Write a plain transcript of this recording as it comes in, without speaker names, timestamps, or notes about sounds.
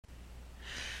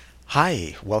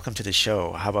Hi, welcome to the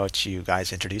show. How about you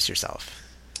guys introduce yourself?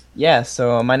 Yeah,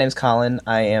 so my name's Colin.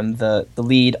 I am the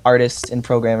lead artist and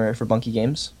programmer for Bunky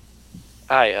Games.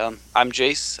 Hi, I'm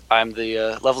Jace. I'm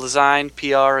the level design,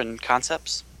 PR, and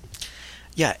concepts.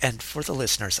 Yeah, and for the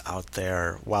listeners out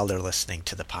there, while they're listening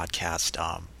to the podcast,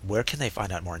 where can they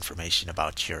find out more information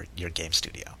about your game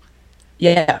studio?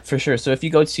 Yeah, for sure. So if you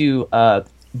go to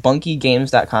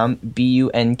bunkygames.com,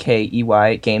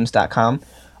 bunkey games.com,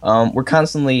 we're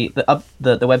constantly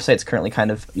the website's currently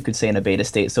kind of, you could say, in a beta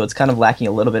state, so it's kind of lacking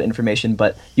a little bit of information,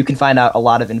 but you can find out a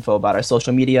lot of info about our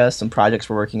social media, some projects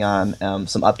we're working on,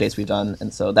 some updates we've done,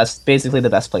 and so that's basically the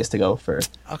best place to go for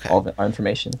Okay. all of our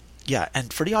information. Yeah,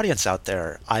 and for the audience out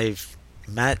there, I've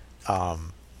met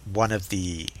one of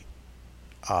the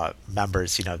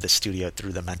members, the studio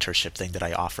through the mentorship thing that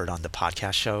I offered on the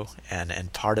podcast show,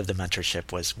 and part of the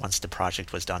mentorship was once the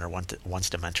project was done or once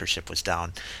the mentorship was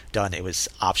done, it was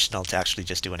optional to actually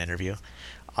just do an interview.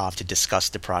 To discuss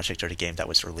the project or the game that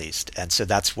was released, and so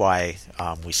that's why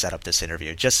we set up this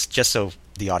interview, just so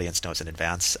the audience knows in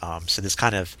advance. So this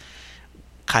kind of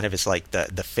is like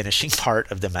the finishing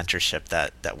part of the mentorship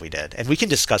that we did, and we can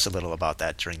discuss a little about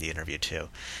that during the interview too.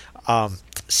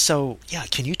 So yeah,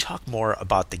 can you talk more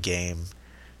about the game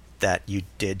that you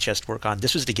did just work on?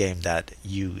 This was the game that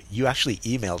you actually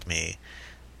emailed me,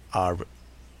 uh,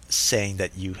 saying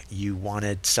that you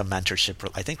wanted some mentorship,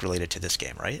 I think related to this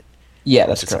game, right? Yeah,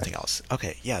 Or was that's it something correct. else?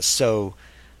 Okay, yeah. So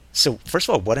first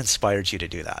of all, what inspired you to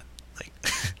do that? Like,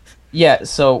 Yeah,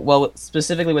 so well,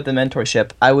 specifically with the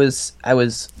mentorship, I was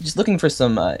just looking for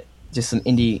some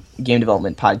indie game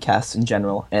development podcasts in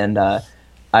general, and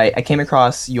I came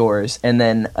across yours, and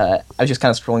then I was just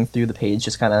kind of scrolling through the page,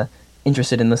 just kind of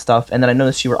interested in the stuff, and then I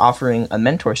noticed you were offering a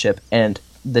mentorship, and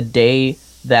the day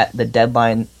that the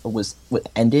deadline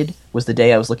ended was the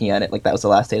day I was looking at it, like that was the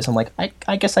last day. So I'm like,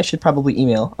 I guess I should probably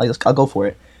email. I'll go for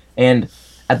it, and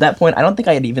at that point, I don't think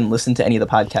I had even listened to any of the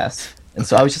podcasts. And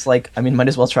so I okay, was just like, I mean, might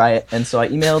as well try it. And so I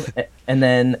emailed, and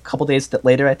then a couple days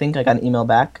later, I think I got an email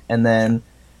back, and yeah, then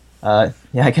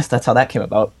yeah, I guess that's how that came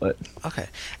about. But okay.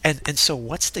 And so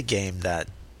what's the game that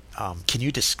can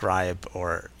you describe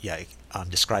or yeah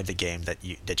describe the game that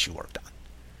you worked on?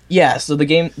 yeah, so the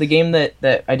game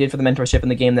that I did for the mentorship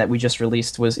and the game that we just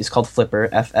released was is called Flipper,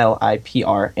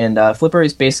 Flipr, and Flipper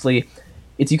is basically,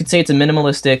 it's, you could say it's a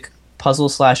minimalistic puzzle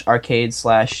slash arcade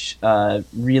slash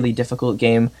really difficult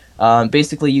game.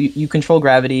 Basically, you control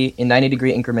gravity in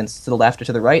 90-degree increments to the left or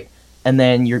to the right, and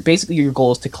then your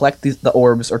goal is to collect the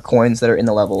orbs or coins that are in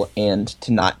the level and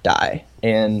to not die.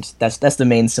 And that's the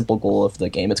main simple goal of the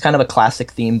game. It's kind of a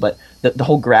classic theme, but the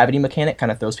whole gravity mechanic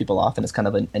kind of throws people off, and it's kind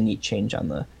of a neat change on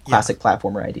the Yeah. classic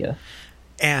platformer idea.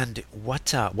 And what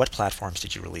platforms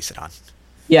did you release it on?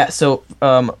 Yeah, so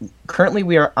currently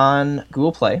we are on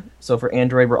Google Play. So for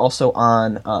Android, we're also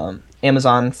on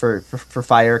Amazon for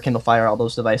Fire, Kindle Fire, all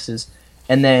those devices.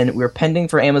 And then we're pending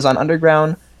for Amazon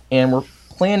Underground, and we're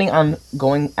planning on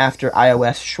going after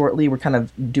iOS shortly. We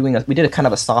did a kind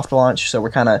of a soft launch, so we're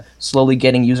kind of slowly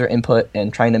getting user input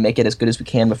and trying to make it as good as we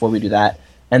can before we do that.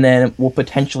 And then we'll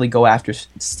potentially go after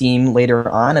Steam later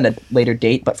on at a later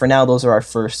date. But for now, those are our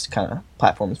first kind of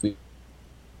platforms we.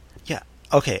 Yeah.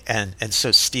 Okay. And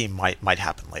so Steam might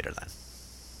happen later then.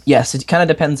 Yes, it kind of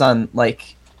depends on,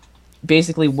 like,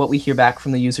 basically what we hear back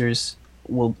from the users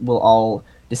will all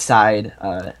decide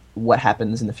what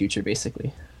happens in the future,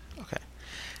 basically. Okay.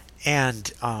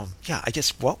 And yeah, I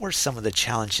guess what were some of the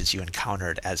challenges you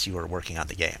encountered as you were working on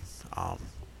the game? Um,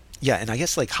 yeah, and I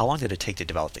guess like how long did it take to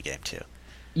develop the game too?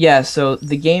 Yeah, so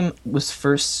the game was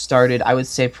first started, I would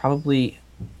say, probably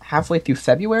halfway through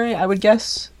February, I would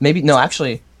guess. Maybe, no,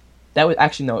 actually, that would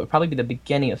actually, no, it would probably be the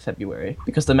beginning of February,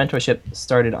 because the mentorship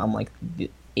started on like the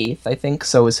 8th, I think.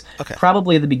 So it was Okay.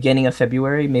 probably the beginning of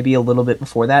February, maybe a little bit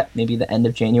before that, maybe the end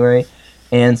of January.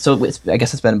 And so I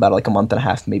guess it's been about like a month and a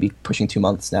half, maybe pushing 2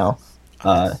 months now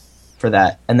Okay. for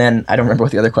that. And then I don't remember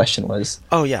what the other question was.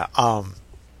 Oh yeah.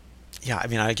 Yeah, I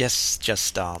mean, I guess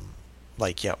just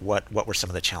like yeah, what were some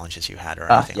of the challenges you had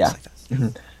or anything else Yeah. like that? Yeah.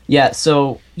 Mhm. Yeah,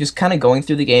 so just kind of going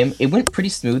through the game, it went pretty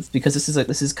smooth because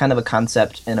this is kind of a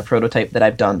concept and a prototype that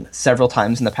I've done several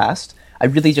times in the past. I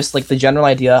really just like the general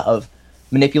idea of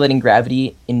manipulating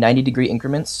gravity in 90-degree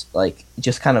increments, like,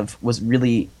 just kind of was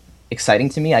really exciting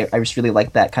to me. I just really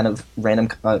liked that kind of random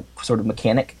sort of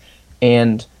mechanic.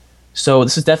 And so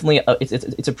this is definitely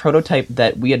it's a prototype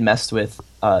that we had messed with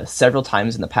several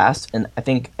times in the past, and I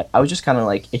think I was just kind of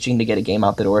like itching to get a game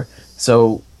out the door.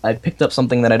 So I picked up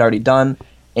something that I'd already done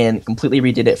and completely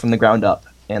redid it from the ground up,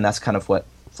 and that's kind of what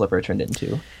Flipper turned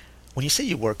into. when you say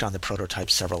you worked on the prototype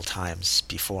several times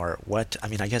before, I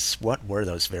mean, I guess what were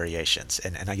those variations?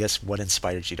 And I guess what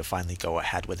inspired you to finally go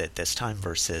ahead with it this time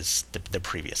versus the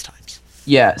previous times?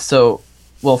 Yeah, so,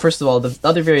 well, first of all, the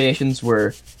other variations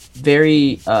were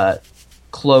very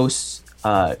close,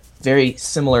 very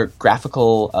similar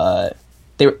graphical.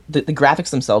 The graphics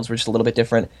themselves were just a little bit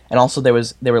different, and also there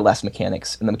were less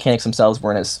mechanics, and the mechanics themselves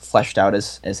weren't as fleshed out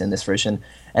as in this version.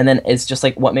 And then it's just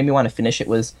like what made me want to finish it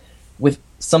was with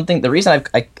something. The reason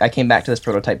I came back to this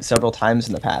prototype several times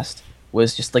in the past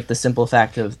was just like the simple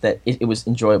fact of that it was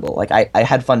enjoyable. Like I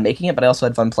had fun making it, but I also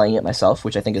had fun playing it myself,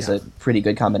 which I think is a pretty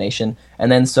good combination.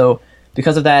 And then so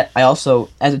because of that, I also,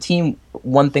 as a team,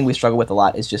 one thing we struggle with a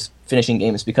lot is just finishing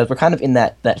games, because we're kind of in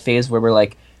that phase where we're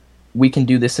like, we can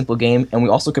do this simple game, and we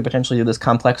also could potentially do this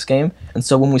complex game. And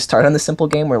so when we start on the simple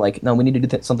game, we're like, no, we need to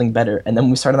do something better. And then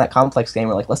when we start on that complex game,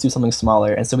 we're like, let's do something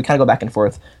smaller. And so we kind of go back and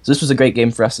forth. So this was a great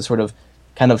game for us to sort of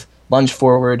kind of lunge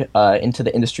forward into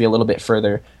the industry a little bit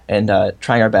further, and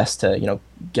trying our best to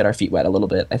get our feet wet a little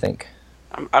bit, I think.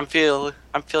 I'm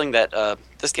feeling that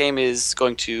this game is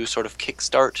going to sort of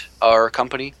kickstart our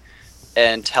company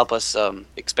and help us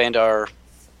expand our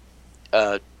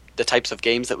the types of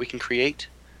games that we can create.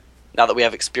 Now that we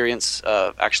have experience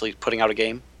actually putting out a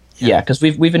game. Yeah, because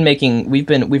we've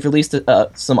released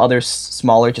some other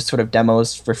smaller just sort of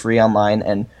demos for free online,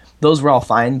 and those were all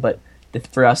fine. But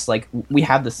for us, like, we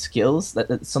have the skills.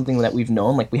 That's something that we've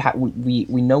known. Like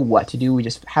we know what to do. We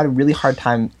just had a really hard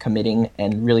time committing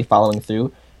and really following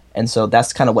through, and so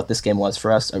that's kind of what this game was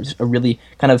for us. A really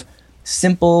kind of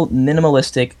simple,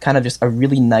 minimalistic, kind of just a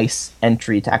really nice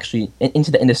entry to actually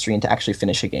into the industry and to actually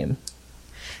finish a game.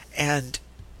 And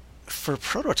for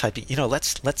prototyping,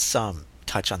 let's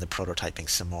touch on the prototyping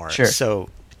some more. Sure. So,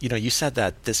 you said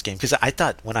that this game, because I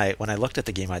thought when I looked at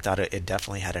the game, I thought it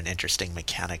definitely had an interesting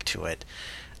mechanic to it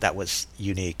that was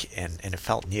unique and it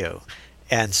felt new.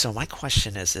 And so my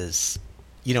question is,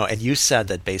 and you said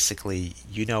that basically,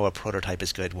 a prototype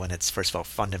is good when it's, first of all,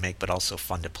 fun to make, but also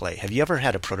fun to play. Have you ever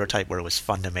had a prototype where it was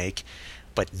fun to make,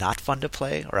 but not fun to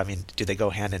play? Or, I mean, do they go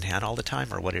hand in hand all the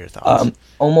time, or what are your thoughts?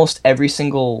 Almost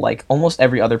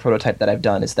every other prototype that I've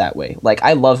done is that way. Like,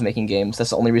 I love making games.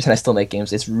 That's the only reason I still make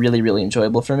games. It's really, really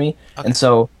enjoyable for me. Okay. And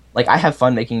so, like, I have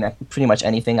fun making pretty much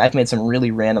anything. I've made some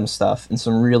really random stuff and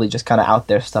some really just kind of out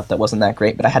there stuff that wasn't that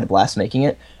great, but I had a blast making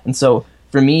it. And so,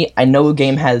 for me, I know a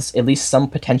game has at least some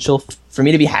potential for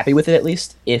me to be happy with it, at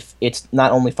least, if it's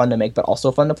not only fun to make, but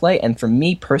also fun to play. And for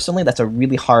me, personally, that's a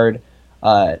really hard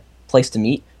place to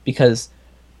meet, because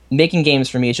making games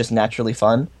for me is just naturally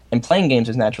fun, and playing games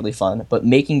is naturally fun, but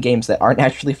making games that aren't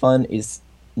naturally fun is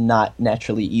not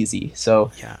naturally easy.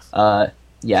 So I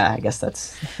guess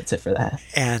that's it for that.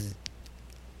 And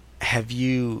how do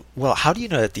you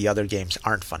know that the other games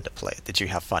aren't fun to play, that you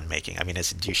have fun making? I mean,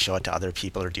 do you show it to other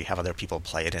people, or do you have other people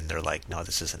play it and they're like, no,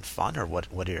 this isn't fun? Or what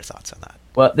are your thoughts on that?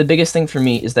 Well, the biggest thing for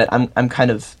me is that I'm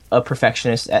kind of a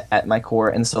perfectionist at my core,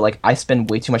 and so like I spend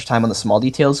way too much time on the small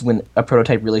details when a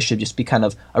prototype really should just be kind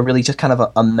of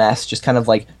a mess, just kind of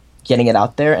like getting it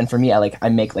out there. And for me, I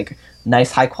make like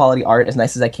nice high quality art as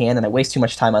nice as I can, and I waste too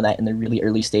much time on that in the really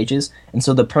early stages. And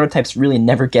so the prototypes really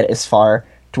never get as far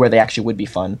to where they actually would be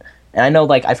fun. And I know,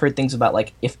 like, I've heard things about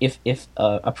like if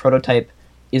a prototype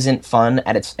isn't fun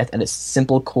at its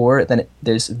simple core, then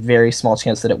there's very small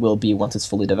chance that it will be once it's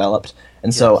fully developed.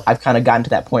 And so I've kind of gotten to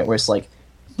that point where it's like,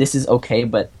 this is okay,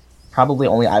 but probably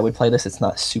only I would play this. It's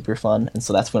not super fun, and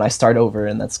so that's when I start over,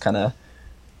 and that's kind of,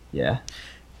 yeah.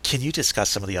 Can you discuss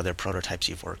some of the other prototypes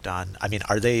you've worked on? I mean,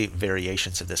 are they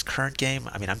variations of this current game?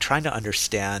 I mean, I'm trying to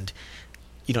understand,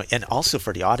 and also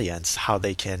for the audience, how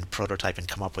they can prototype and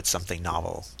come up with something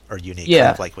novel or unique,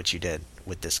 kind of like what you did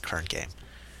with this current game.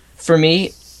 For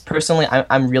me, personally,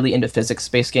 I'm really into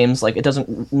physics-based games. Like, it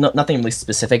doesn't, nothing really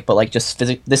specific, but like just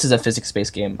physics. This is a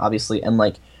physics-based game, obviously, and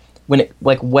like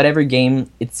whatever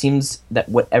game, it seems that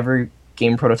whatever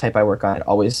game prototype I work on, it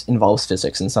always involves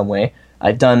physics in some way.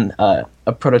 I've done a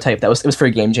prototype that was for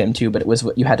a game jam too, but it was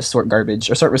you had to sort garbage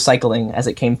or sort recycling as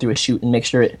it came through a chute and make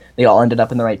sure they all ended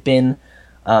up in the right bin.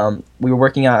 We were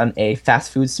working on a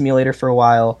fast food simulator for a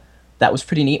while. That was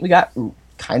pretty neat. We got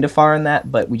kind of far in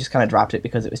that, but we just kind of dropped it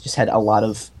because it just had a lot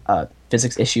of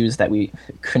physics issues that we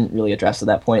couldn't really address at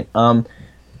that point.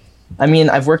 I mean,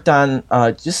 I've worked on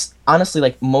just honestly,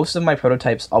 like, most of my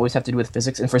prototypes always have to do with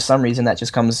physics, and for some reason that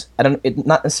just comes. It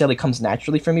not necessarily comes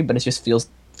naturally for me, but it just feels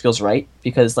right,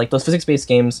 because like those physics-based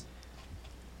games,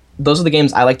 those are the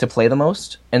games I like to play the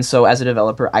most, and so as a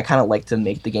developer, I kind of like to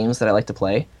make the games that I like to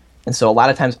play, and so a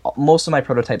lot of times, most of my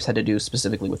prototypes had to do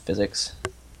specifically with physics.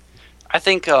 I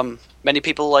think many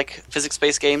people like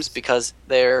physics-based games because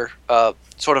they're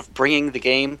sort of bringing the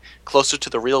game closer to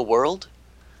the real world.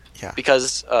 Yeah.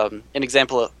 Because, an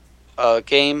example, a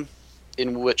game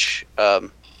in which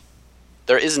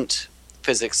there isn't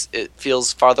physics, it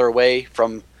feels farther away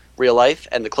from real life,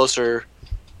 and the closer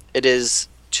it is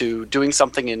to doing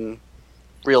something in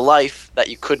real life that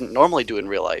you couldn't normally do in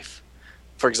real life,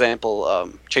 for example,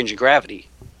 changing gravity,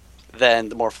 then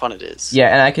the more fun it is. Yeah,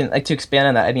 and I can like to expand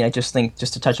on that. I mean, I just think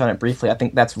just to touch on it briefly, I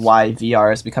think that's why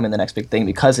VR is becoming the next big thing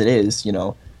because it is,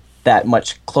 that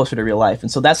much closer to real life.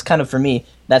 And so that's kind of for me.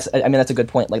 That's a good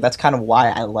point. Like that's kind of why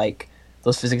I like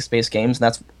those physics-based games, and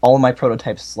that's all of my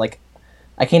prototypes. Like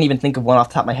I can't even think of one off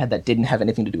the top of my head that didn't have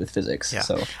anything to do with physics. Yeah.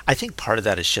 So I think part of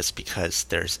that is just because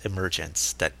there's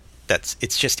emergence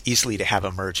it's just easily to have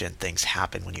emergent things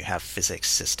happen when you have a physics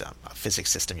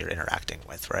system you're interacting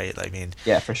with, right? I mean,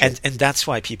 yeah, for sure. And that's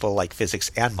why people like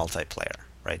physics and multiplayer,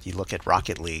 right? You look at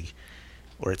Rocket League,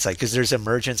 where it's like, because there's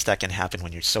emergence that can happen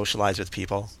when you socialize with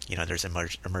people. There's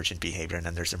emergent behavior, and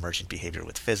then there's emergent behavior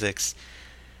with physics.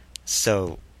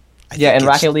 So I yeah, think and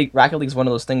Rocket League is one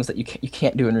of those things that you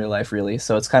can't do in real life, really.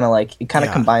 So it's kind of like it kind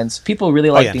of combines. People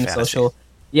really like being fantasy. social.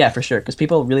 Yeah, for sure, because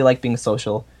people really like being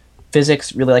social.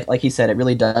 Physics really like he said, it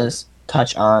really does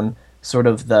touch on sort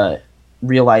of the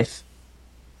real life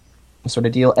sort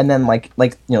of deal, and then like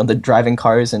the driving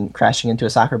cars and crashing into a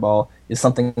soccer ball is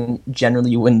something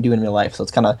generally you wouldn't do in real life. So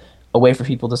it's kind of a way for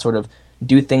people to sort of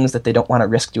do things that they don't want to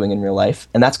risk doing in real life,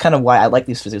 and that's kind of why I like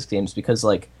these physics games because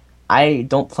like I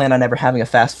don't plan on ever having a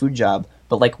fast food job,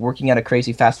 but like working at a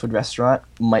crazy fast food restaurant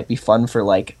might be fun for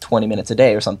like 20 minutes a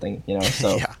day or something,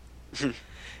 So yeah.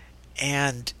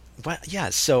 And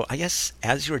so I guess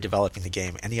as you were developing the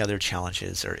game, any other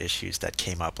challenges or issues that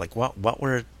came up? Like what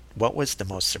was the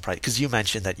most surprising? Because you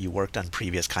mentioned that you worked on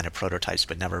previous kind of prototypes,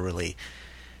 but never really,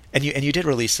 and you did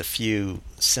release a few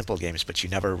simple games, but you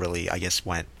never really, I guess,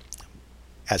 went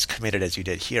as committed as you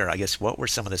did here. I guess what were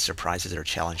some of the surprises or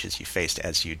challenges you faced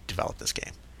as you developed this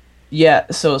game? Yeah,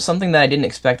 so something that I didn't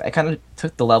expect, I kind of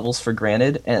took the levels for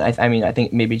granted, and I mean, I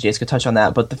think maybe Jace could touch on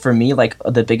that, but for me, like,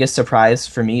 the biggest surprise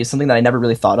for me is something that I never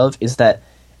really thought of, is that,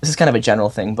 this is kind of a general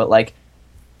thing, but, like,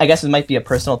 I guess it might be a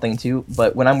personal thing, too,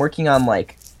 but when I'm working on,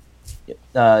 like,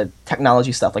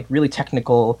 technology stuff, like, really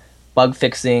technical bug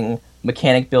fixing,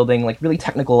 mechanic building, like, really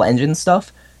technical engine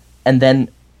stuff, and then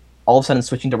all of a sudden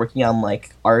switching to working on,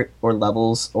 like, art or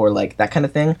levels or, like, that kind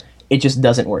of thing, it just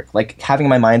doesn't work. Like, having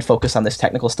my mind focus on this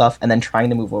technical stuff and then trying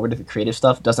to move over to the creative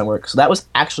stuff doesn't work. So that was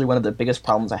actually one of the biggest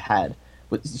problems I had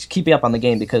with just keeping up on the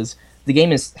game, because the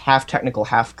game is half technical,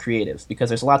 half creative, because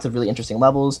there's lots of really interesting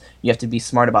levels. You have to be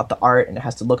smart about the art, and it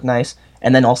has to look nice.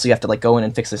 And then also you have to, like, go in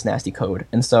and fix this nasty code.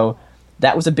 And so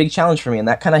that was a big challenge for me, and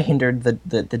that kind of hindered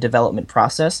the development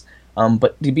process.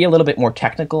 But to be a little bit more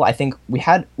technical, I think we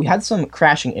had some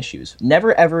crashing issues.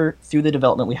 Never ever through the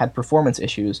development we had performance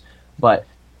issues, but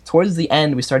towards the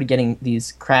end, we started getting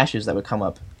these crashes that would come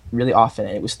up really often,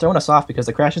 and it was throwing us off because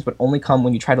the crashes would only come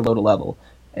when you try to load a level,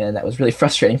 and that was really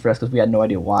frustrating for us because we had no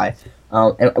idea why.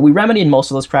 And we remedied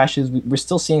most of those crashes. We're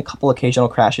still seeing a couple occasional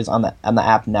crashes on the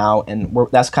app now, and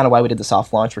that's kind of why we did the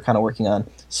soft launch. We're kind of working on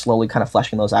slowly kind of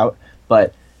fleshing those out,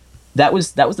 but that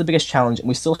was the biggest challenge, and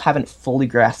we still haven't fully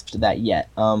grasped that yet.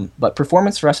 But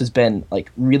performance for us has been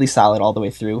like really solid all the way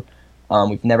through.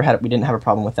 We didn't have a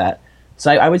problem with that. So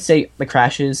I would say the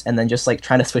crashes, and then just like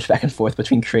trying to switch back and forth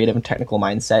between creative and technical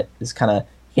mindset has kind of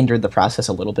hindered the process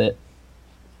a little bit.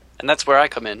 And that's where I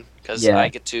come in, because I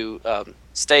get to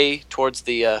stay towards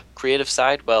the creative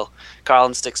side, while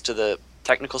Colin sticks to the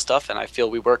technical stuff, and I feel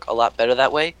we work a lot better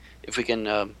that way if we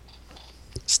can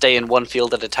stay in one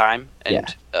field at a time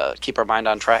and keep our mind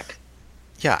on track.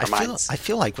 Yeah, I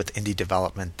feel like with indie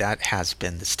development, that has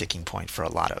been the sticking point for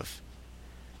a lot of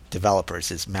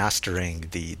developers, is mastering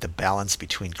the balance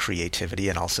between creativity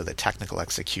and also the technical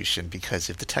execution, because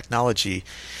if the technology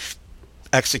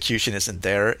execution isn't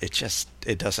there,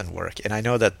 it doesn't work. And I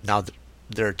know that now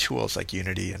there are tools like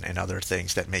Unity and other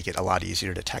things that make it a lot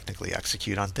easier to technically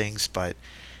execute on things, but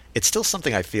it's still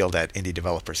something I feel that indie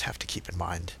developers have to keep in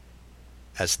mind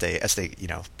as they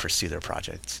pursue their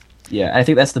projects. Yeah, I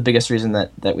think that's the biggest reason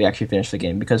that we actually finished the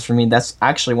game, because for me that's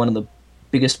actually one of the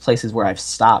biggest places where I've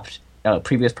stopped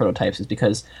previous prototypes, is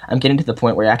because I'm getting to the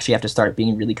point where I actually have to start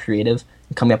being really creative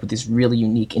and coming up with these really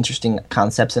unique, interesting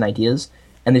concepts and ideas,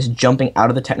 and this jumping out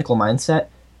of the technical mindset,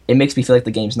 it makes me feel like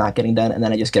the game's not getting done, and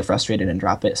then I just get frustrated and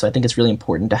drop it. So I think it's really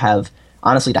important to have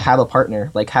a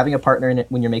partner, like having a partner in it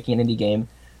when you're making an indie game.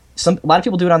 A lot of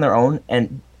people do it on their own,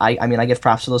 and I mean I give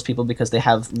props to those people because they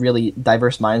have really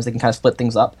diverse minds. They can kind of split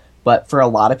things up. But for a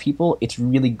lot of people, it's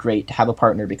really great to have a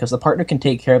partner because the partner can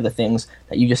take care of the things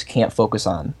that you just can't focus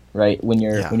on, right? When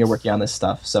you're working on this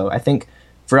stuff. So I think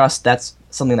for us, that's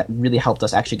something that really helped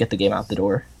us actually get the game out the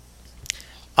door.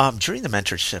 During the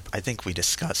mentorship, I think we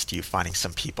discussed you finding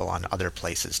some people on other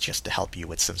places just to help you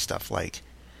with some stuff like,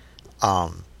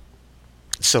 um,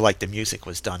 so like the music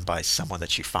was done by someone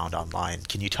that you found online.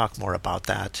 Can you talk more about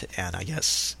that? And I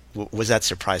guess was that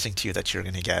surprising to you that you're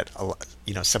going to get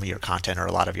some of your content or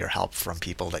a lot of your help from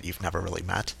people that you've never really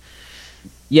met?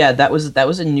 Yeah, that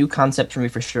was a new concept for me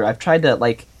for sure. I've tried to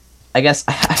like, I guess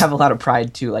I have a lot of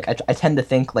pride too. Like I tend to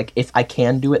think like if I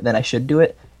can do it, then I should do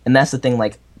it, and that's the thing.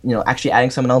 Like actually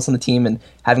adding someone else on the team and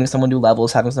having someone do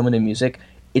levels, having someone do music,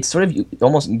 it's sort of you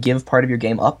almost give part of your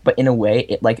game up, but in a way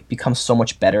it like becomes so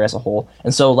much better as a whole.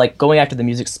 And so like going after the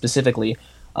music specifically,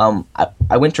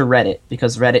 I went to Reddit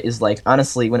because Reddit is like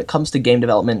honestly when it comes to game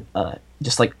development,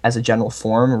 just like as a general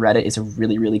form, Reddit is a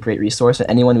really really great resource, and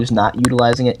anyone who's not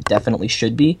utilizing it definitely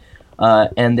should be.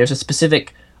 And there's a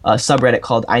specific subreddit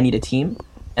called I Need a Team,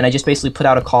 and I just basically put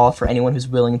out a call for anyone who's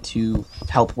willing to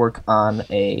help work on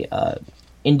a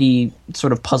indie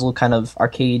sort of puzzle kind of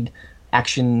arcade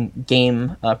action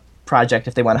game project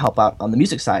if they want to help out on the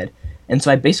music side. And so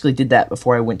I basically did that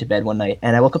before I went to bed one night,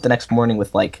 and I woke up the next morning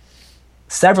with like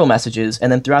several messages,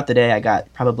 and then throughout the day I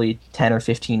got probably 10 or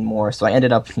 15 more. So I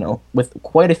ended up with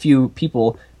quite a few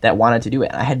people that wanted to do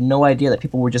it. I had no idea that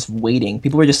people were just waiting.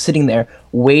 People were just sitting there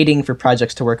waiting for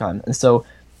projects to work on. And so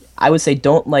I would say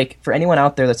don't like for anyone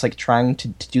out there that's like trying to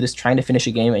do this, trying to finish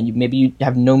a game, and maybe you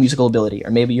have no musical ability,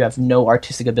 or maybe you have no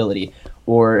artistic ability,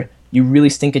 or you really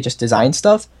stink at just design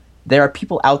stuff. There are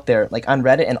people out there like on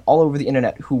Reddit and all over the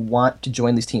internet who want to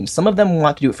join these teams. Some of them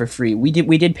want to do it for free. We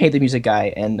did pay the music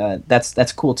guy, and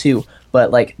that's cool too. But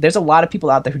like there's a lot of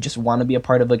people out there who just want to be a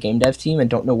part of a game dev team and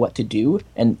don't know what to do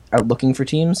and are looking for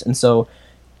teams. And so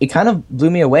it kind of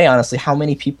blew me away, honestly, how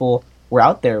many people were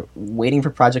out there waiting for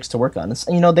projects to work on.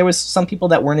 There was some people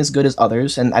that weren't as good as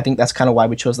others, and I think that's kind of why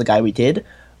we chose the guy we did.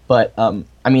 But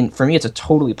I mean, for me, it's a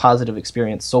totally positive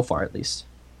experience so far, at least.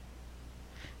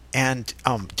 And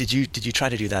did you try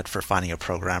to do that for finding a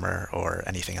programmer or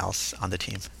anything else on the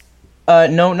team?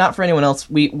 No, not for anyone else.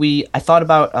 I thought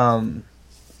about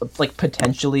like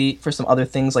potentially for some other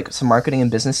things, like some marketing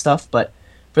and business stuff, but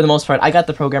for the most part, I got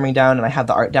the programming down and I have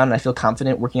the art down, and I feel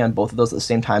confident working on both of those at the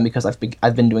same time because I've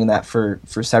been doing that for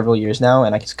several years now,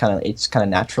 and it's kind of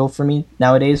natural for me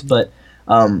nowadays. But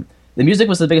the music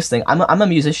was the biggest thing. I'm a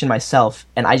musician myself,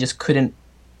 and I just can't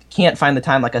find the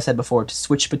time, like I said before, to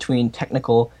switch between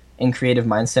technical and creative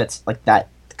mindsets like that,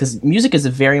 because music is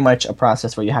very much a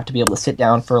process where you have to be able to sit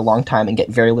down for a long time and get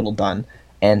very little done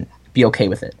and be okay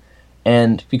with it.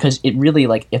 And because it really,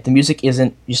 like, if the music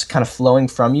isn't just kind of flowing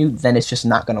from you, then it's just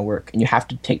not going to work. And you have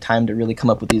to take time to really come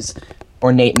up with these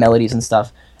ornate melodies and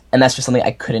stuff. And that's just something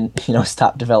I couldn't,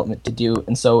 stop development to do.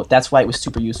 And so that's why it was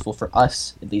super useful for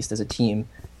us, at least as a team,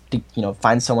 to,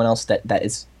 find someone else that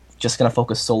is just going to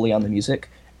focus solely on the music.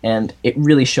 And it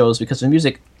really shows because the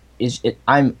music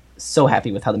I'm so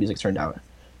happy with how the music turned out,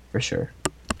 for sure.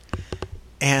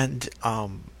 And,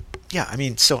 yeah, I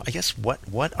mean, so I guess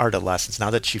what are the lessons now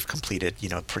that you've completed,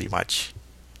 pretty much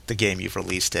the game, you've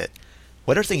released it?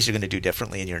 What are things you're going to do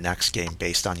differently in your next game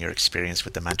based on your experience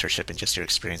with the mentorship and just your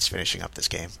experience finishing up this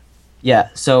game? Yeah,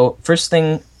 so first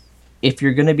thing, if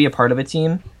you're going to be a part of a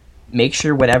team, make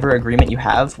sure whatever agreement you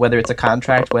have, whether it's a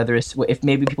contract, if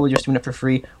maybe people are just doing it for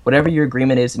free, whatever your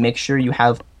agreement is, make sure you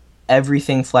have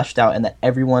everything fleshed out and that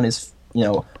everyone is,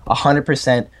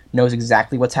 100% knows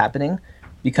exactly what's happening.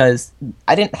 Because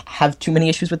I didn't have too many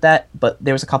issues with that, but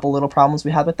there was a couple little problems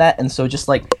we had with that, and so just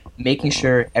like making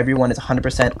sure everyone is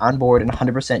 100% on board and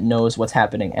 100% knows what's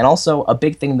happening. And also a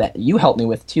big thing that you helped me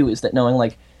with too is that knowing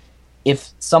like if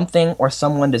something or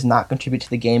someone does not contribute to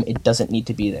the game, it doesn't need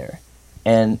to be there.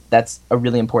 And that's a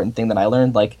really important thing that I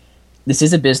learned. Like this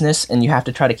is a business, and you have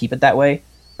to try to keep it that way.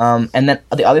 And then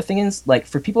the other thing is, like,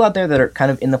 for people out there that are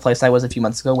kind of in the place I was a few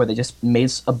months ago where they just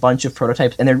made a bunch of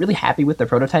prototypes and they're really happy with their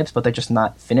prototypes, but they're just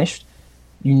not finished,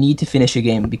 you need to finish a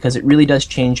game because it really does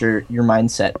change your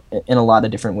mindset in a lot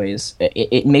of different ways.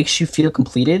 It makes you feel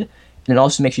completed, and it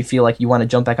also makes you feel like you want to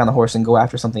jump back on the horse and go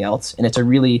after something else. And it's a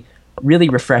really, really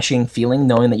refreshing feeling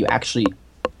knowing that you actually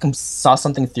saw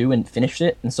something through and finished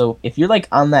it. And so if you're, like,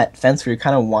 on that fence where you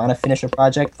kind of want to finish a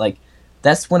project, like,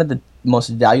 that's one of the most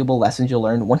valuable lessons you'll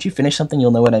learn. Once you finish something,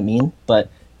 you'll know what I mean. But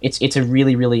it's a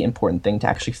really, really important thing to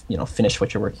actually finish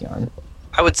what you're working on.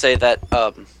 I would say that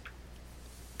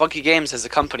Bunky Games as a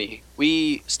company,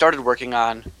 we started working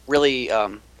on really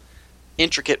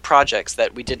intricate projects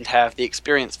that we didn't have the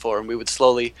experience for, and we would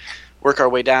slowly work our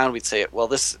way down. We'd say, well,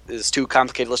 this is too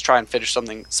complicated. Let's try and finish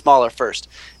something smaller first.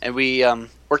 And we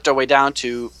worked our way down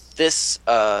to this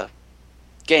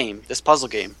game, this puzzle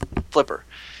game, Flipper.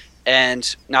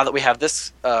 And now that we have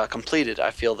this completed,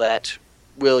 I feel that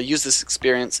we'll use this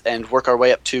experience and work our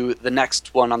way up to the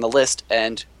next one on the list,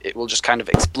 and it will just kind of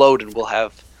explode, and we'll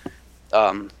have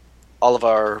all of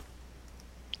our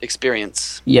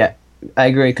experience. Yeah, I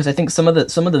agree, because I think some of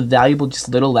the valuable just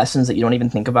little lessons that you don't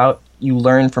even think about, you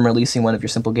learn from releasing one of your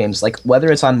simple games. Like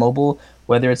whether it's on mobile,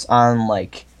 whether it's on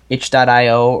like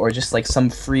itch.io or just like some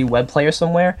free web player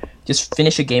somewhere, just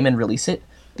finish a game and release it,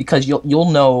 because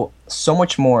you'll know so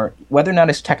much more, whether or not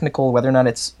it's technical, whether or not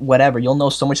it's whatever, you'll know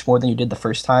so much more than you did the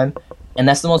first time. And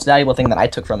that's the most valuable thing that I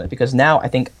took from it, because now I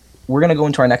think we're going to go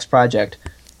into our next project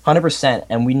 100%,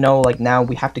 and we know like now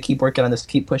we have to keep working on this,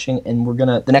 keep pushing, and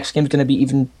the next game's going to be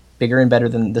even bigger and better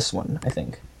than this one, I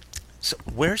think. So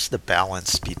where's the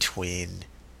balance between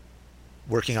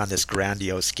working on this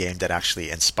grandiose game that actually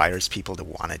inspires people to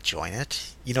want to join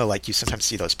it? You know, like you sometimes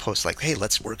see those posts like, hey,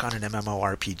 let's work on an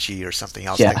MMORPG or something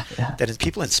else that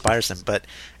people inspires them. But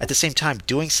at the same time,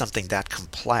 doing something that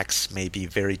complex may be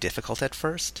very difficult at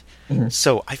first. Mm-hmm.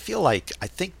 So I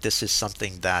think this is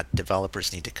something that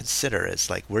developers need to consider, is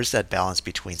like, where's that balance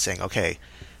between saying, okay,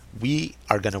 we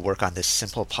are going to work on this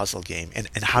simple puzzle game, and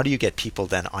how do you get people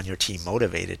then on your team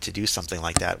motivated to do something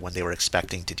like that when they were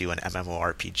expecting to do an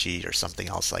MMORPG or something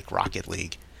else like Rocket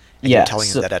League? And you're telling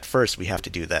them that at first we have to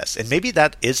do this. And maybe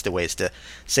that is the way, is to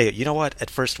say, you know what, at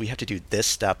first we have to do this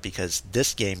step, because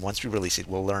this game, once we release it,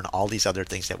 we'll learn all these other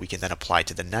things that we can then apply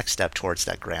to the next step towards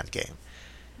that grand game.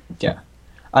 Yeah.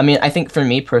 I mean, I think for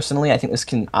me personally, I think this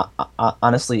can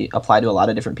honestly apply to a lot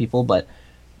of different people, but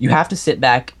you have to sit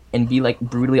back and be like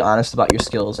brutally honest about your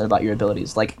skills and about your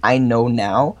abilities. Like, I know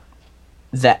now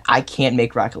that I can't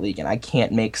make Rocket League, and I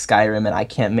can't make Skyrim, and I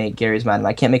can't make Garry's Mod, and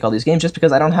I can't make all these games just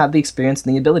because I don't have the experience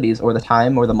and the abilities or the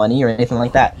time or the money or anything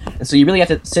like that. And so you really have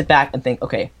to sit back and think,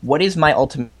 okay, what is my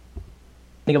ultimate...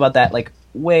 Think about that, like,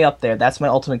 way up there. That's my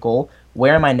ultimate goal.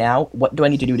 Where am I now? What do I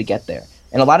need to do to get there?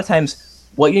 And a lot of times,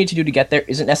 what you need to do to get there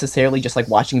isn't necessarily just like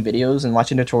watching videos and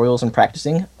watching tutorials and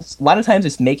practicing. A lot of times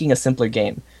it's making a simpler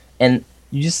game. And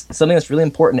something that's really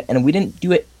important, and we didn't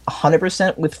do it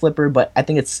 100% with Flipper, but I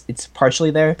think it's partially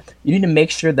there. You need to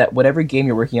make sure that whatever game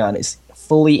you're working on is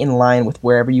fully in line with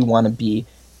wherever you want to be,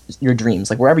 your dreams,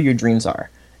 like wherever your dreams are.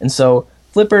 And so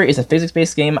Flipper is a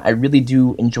physics-based game. I really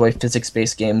do enjoy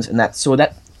physics-based games, and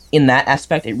that in that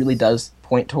aspect, it really does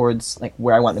point towards like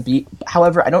where I want to be.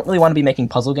 However, I don't really want to be making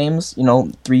puzzle games,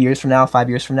 3 years from now, 5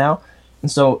 years from now. And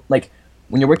so like,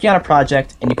 when you're working on a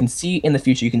project and you can see in the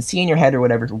future, you can see in your head or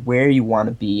whatever where you want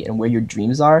to be and where your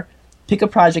dreams are, pick a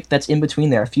project that's in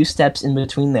between there, a few steps in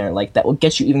between there, like that will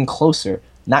get you even closer.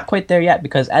 Not quite there yet,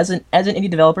 because as an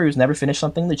indie developer who's never finished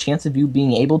something, the chance of you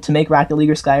being able to make Rocket League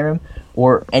or Skyrim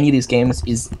or any of these games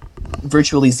is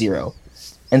virtually zero.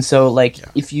 And so like,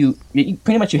 if you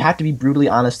pretty much, you have to be brutally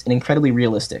honest and incredibly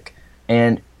realistic,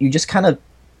 and you just kind of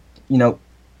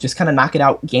knock it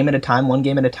out game at a time, one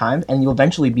game at a time, and you'll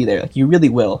eventually be there. Like, you really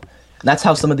will. And that's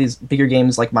how some of these bigger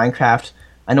games like Minecraft,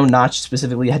 I know Notch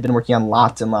specifically had been working on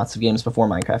lots and lots of games before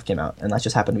Minecraft came out, and that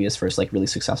just happened to be his first like really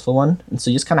successful one. And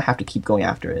so you just kind of have to keep going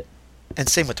after it. And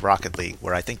same with Rocket League,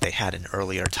 where I think they had an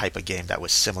earlier type of game that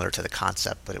was similar to the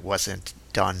concept, but it wasn't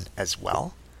done as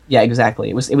well. Yeah, exactly.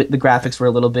 It was the graphics were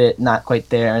a little bit not quite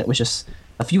there, and it was just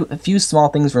a few small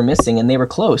things were missing, and they were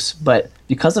close, but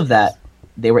because of that,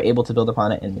 they were able to build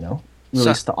upon it and,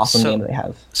 release the awesome game that they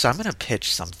have. So I'm going to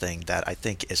pitch something that I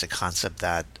think is a concept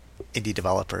that indie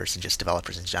developers and just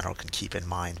developers in general can keep in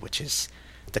mind, which is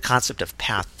the concept of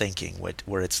path thinking,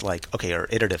 where it's like, okay, or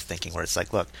iterative thinking, where it's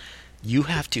like, look, you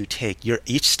have to take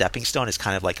each stepping stone is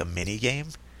kind of like a mini game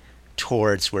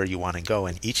towards where you want to go,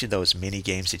 and each of those mini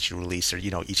games that you release, or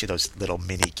each of those little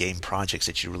mini game projects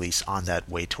that you release on that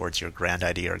way towards your grand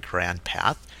idea or grand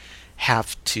path,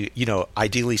 have to,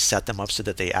 ideally set them up so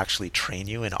that they actually train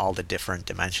you in all the different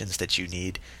dimensions that you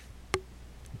need,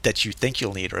 that you think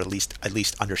you'll need, or at least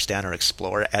understand or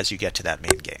explore as you get to that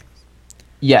main game.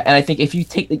 Yeah, and I think if you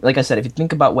take, like I said, if you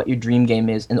think about what your dream game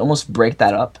is and almost break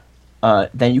that up,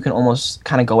 then you can almost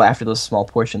kind of go after those small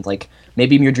portions. Like,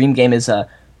 maybe your dream game is a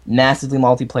massively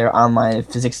multiplayer online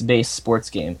physics-based sports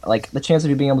game. Like, the chance of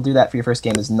you being able to do that for your first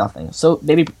game is nothing. So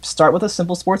maybe start with a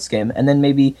simple sports game, and then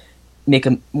maybe make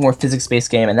a more physics-based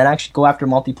game, and then actually go after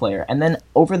multiplayer. And then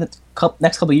over the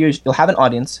next couple of years, you'll have an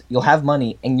audience, you'll have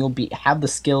money, and you'll have the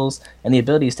skills and the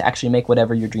abilities to actually make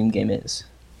whatever your dream game is.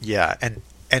 Yeah,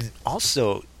 and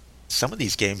also, some of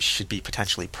these games should be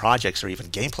potentially projects or even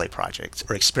gameplay projects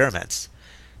or experiments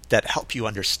that help you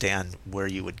understand where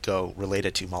you would go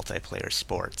related to multiplayer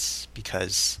sports.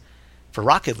 Because for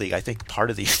Rocket League, I think part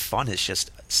of the fun is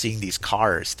just seeing these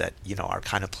cars that are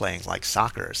kind of playing like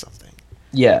soccer or something.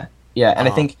 Yeah, yeah, and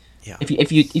I think yeah.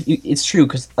 if you it's true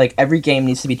because like every game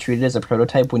needs to be treated as a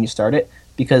prototype when you start it,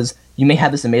 because you may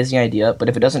have this amazing idea, but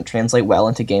if it doesn't translate well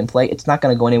into gameplay, it's not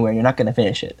going to go anywhere and you're not going to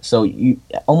finish it. So you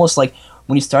almost like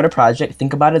when you start a project,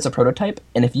 think about it as a prototype,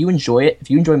 and if you enjoy it, if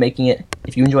you enjoy making it,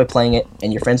 if you enjoy playing it,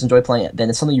 and your friends enjoy playing it, then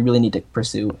it's something you really need to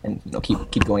pursue and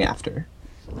keep going after.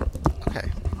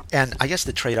 Okay. And I guess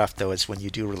the trade-off, though, is when you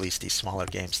do release these smaller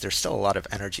games, there's still a lot of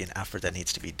energy and effort that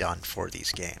needs to be done for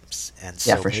these games. And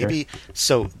so Yeah, for sure.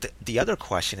 so the other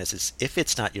question is if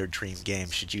it's not your dream game,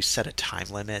 should you set a time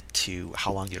limit to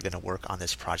how long you're going to work on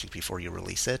this project before you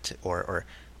release it? Or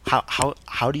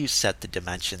how do you set the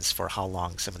dimensions for how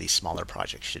long some of these smaller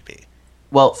projects should be?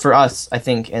 Well, for us, I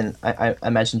think, and I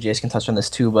imagine Jace can touch on this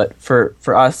too, but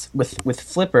for us with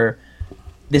Flipper,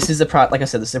 this is like I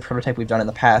said, this is a prototype we've done in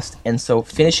the past, and so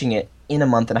finishing it in a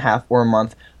month and a half or a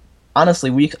month,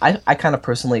 honestly, I kind of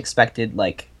personally expected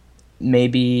like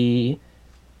maybe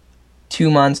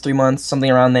 2 months, 3 months, something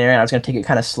around there, and I was going to take it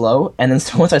kind of slow. And then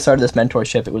so once I started this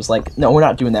mentorship, it was like, no, we're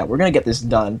not doing that. We're going to get this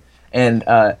done. And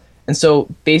so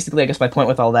basically, I guess my point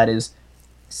with all that is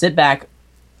sit back,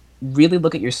 really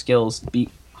look at your skills, be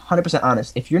 100%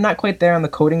 honest. If you're not quite there on the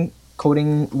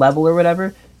coding level or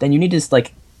whatever, then you need to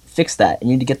like fix that, and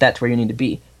you need to get that to where you need to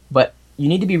be. But you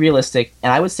need to be realistic,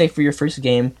 and I would say for your first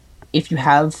game, if you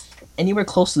have anywhere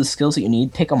close to the skills that you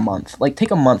need, take a month. Like,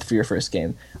 take a month for your first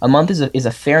game. A month is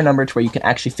a fair number to where you can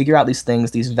actually figure out these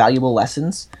things, these valuable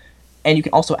lessons, and you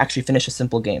can also actually finish a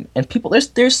simple game. And people,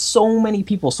 there's so many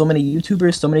people, so many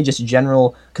YouTubers, so many just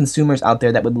general consumers out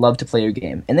there that would love to play your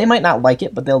game. And they might not like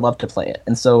it, but they'll love to play it.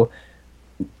 And so,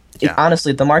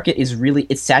 honestly, the market is really,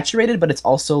 it's saturated, but it's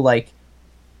also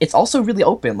really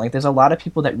open. Like, there's a lot of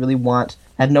people that really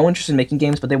have no interest in making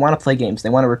games, but they want to play games. They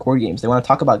want to record games. They want to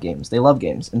talk about games. They love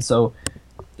games. And so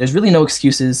there's really no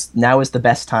excuses. Now is the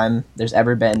best time there's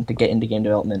ever been to get into game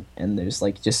development. And there's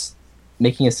like just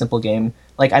making a simple game.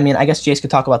 Like, I mean, I guess Jace could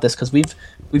talk about this because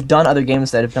we've done other games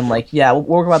that have been like, yeah, we'll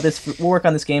work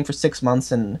on this game for 6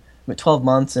 months and 12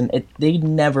 months, and they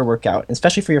never work out,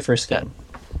 especially for your first game.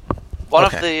 One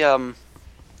of the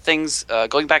things,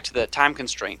 going back to the time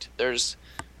constraint, there's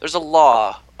a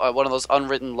law, one of those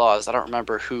unwritten laws. I don't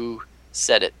remember who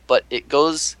said it, but it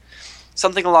goes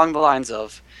something along the lines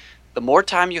of, the more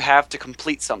time you have to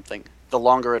complete something, the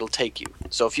longer it'll take you.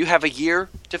 So if you have a year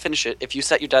to finish it, if you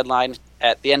set your deadline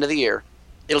at the end of the year,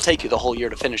 it'll take you the whole year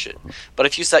to finish it. But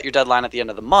if you set your deadline at the end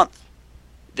of the month,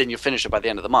 then you'll finish it by the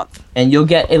end of the month. And you'll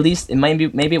get, at least, maybe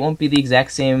it won't be the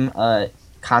exact same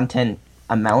content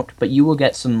amount, but you will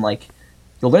get some, like,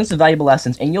 you'll learn some valuable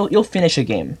lessons, and you'll finish a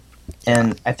game.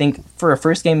 And I think for a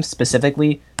first game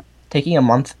specifically, taking a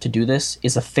month to do this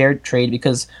is a fair trade,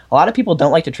 because a lot of people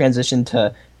don't like to transition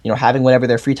to, having whatever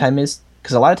their free time is,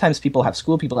 because a lot of times people have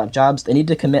school, people have jobs, they need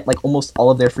to commit like almost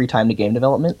all of their free time to game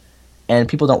development, and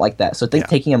people don't like that. So I think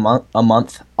taking a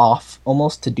month off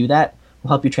almost to do that will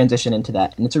help you transition into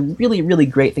that, and it's a really, really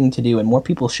great thing to do, and more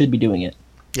people should be doing it.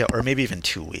 Yeah, or maybe even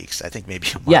 2 weeks. I think maybe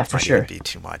a month for might sure. even be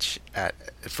too much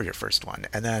for your first one.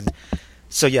 And then,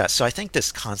 so I think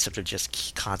this concept of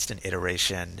just constant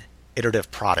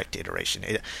iterative product iteration.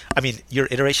 I mean, your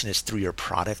iteration is through your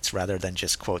products rather than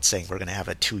just, quote, saying we're going to have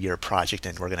a 2-year project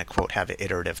and we're going to, quote, have an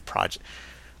iterative project.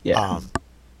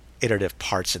 Iterative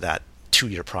parts of that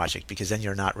 2-year project, because then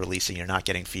you're not releasing, you're not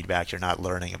getting feedback, you're not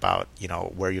learning about,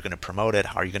 where you're going to promote it,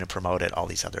 how are you going to promote it, all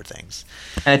these other things.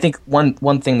 And I think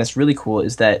one thing that's really cool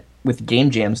is that with game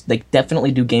jams, they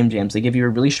definitely do game jams. They give you a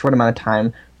really short amount of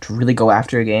time to really go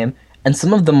after a game. And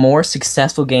some of the more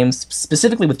successful games,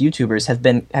 specifically with YouTubers,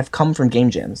 have come from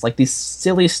game jams. Like these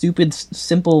silly, stupid,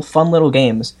 simple, fun little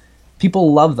games.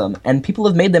 People love them, and people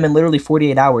have made them in literally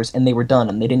 48 hours, and they were done,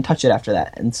 and they didn't touch it after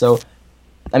that. And so,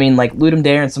 I mean, like Ludum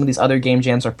Dare and some of these other game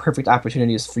jams are perfect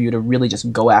opportunities for you to really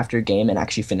just go after a game and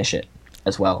actually finish it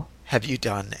as well. Have you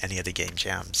done any of the game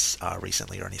jams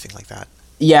recently or anything like that?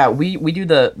 Yeah, we do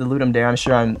the Ludum Dare. I'm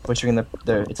sure I'm butchering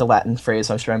the it's a Latin phrase,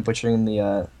 so I'm sure I'm butchering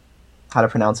the how to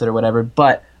pronounce it or whatever.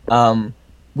 But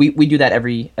we do that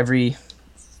every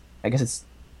I guess it's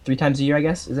 3 times a year, I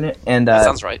guess, isn't it? And that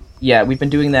sounds right. Yeah, we've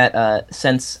been doing that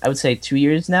since I would say 2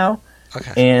 years now.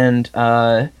 Okay. And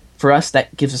for us,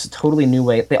 that gives us a totally new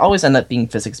way. They always end up being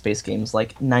physics-based games,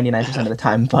 like 99% of the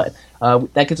time, but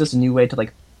that gives us a new way to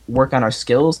like work on our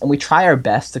skills, and we try our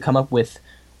best to come up with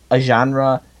a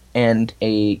genre and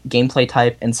a gameplay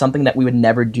type and something that we would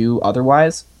never do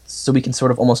otherwise. so we can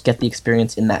sort of almost get the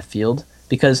experience in that field.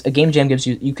 Because a game jam gives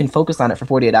you can focus on it for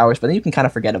 48 hours, but then you can kind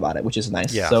of forget about it, which is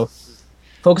nice. Yeah. So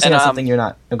focusing And, on something you're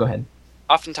not. Oh, go ahead.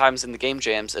 Oftentimes in the game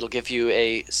jams, it'll give you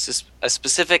a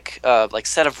specific like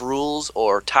set of rules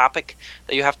or topic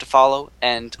that you have to follow,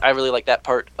 and I really like that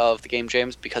part of the game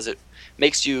jams because it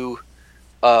makes you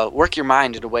work your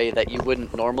mind in a way that you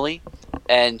wouldn't normally,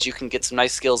 and you can get some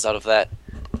nice skills out of that,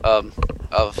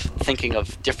 of thinking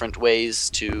of different ways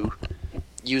to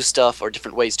use stuff or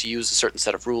different ways to use a certain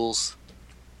set of rules.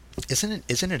 Isn't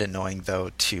it annoying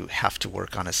though to have to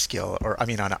work on a skill, or I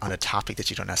mean on a topic that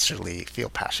you don't necessarily feel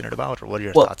passionate about? Or what are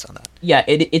your thoughts on that? Yeah,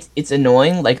 it's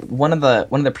annoying. Like one of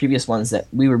the previous ones that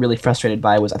we were really frustrated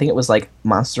by was, I think it was like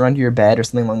Monster Under Your Bed or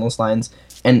something along those lines.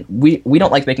 And we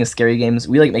don't like making scary games.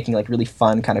 We like making like really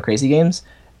fun, kind of crazy games.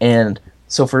 And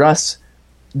so for us,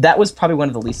 that was probably one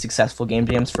of the least successful game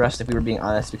jams for us, if we were being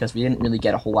honest, because we didn't really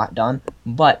get a whole lot done.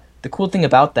 But the cool thing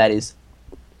about that is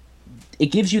it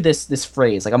gives you this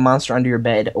phrase, like a monster under your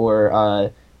bed, or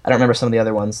I don't remember some of the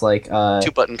other ones, like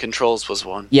 2-button controls was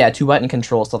one. Yeah, 2-button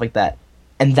control, stuff like that.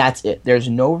 And that's it. There's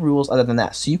no rules other than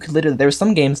that. So you could literally, there's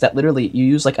some games that literally you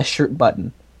use like a shirt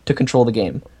button to control the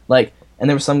game. Like, and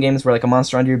there were some games where like a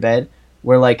monster under your bed,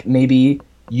 where like maybe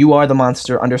you are the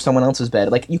monster under someone else's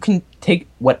bed. Like you can take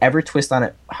whatever twist on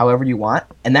it however you want,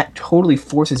 and that totally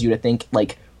forces you to think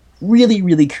like really,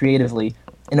 really creatively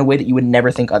in a way that you would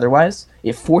never think otherwise.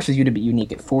 It forces you to be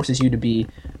unique. It forces you to be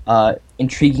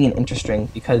intriguing and interesting,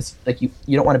 because like you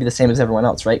don't want to be the same as everyone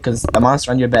else, right? Because a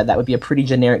monster under your bed, that would be a pretty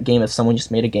generic game if someone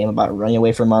just made a game about running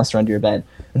away from a monster under your bed.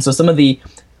 And so some of the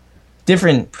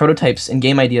different prototypes and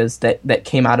game ideas that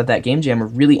came out of that game jam are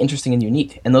really interesting and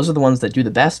unique. And those are the ones that do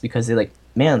the best, because they're like,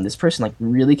 man, this person like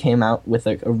really came out with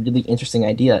a really interesting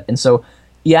idea. And so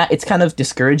yeah, it's kind of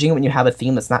discouraging when you have a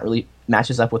theme that's not really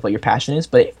matches up with what your passion is,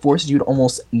 but it forces you to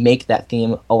almost make that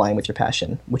theme align with your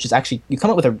passion, which is actually, you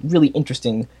come up with a really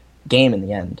interesting game in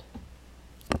the end.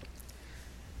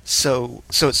 So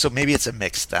maybe it's a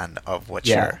mix then of what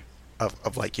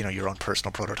of like, you know, your own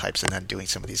personal prototypes and then doing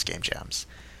some of these game jams.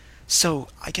 So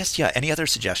I guess, yeah, any other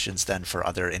suggestions then for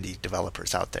other indie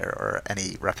developers out there, or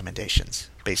any recommendations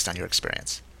based on your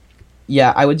experience?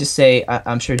 Yeah, I would just say,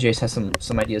 I'm sure Jace has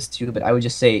some ideas too, but I would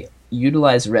just say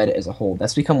utilize Reddit as a whole.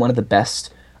 That's become one of the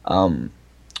best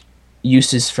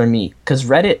uses for me. Because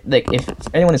Reddit, like, if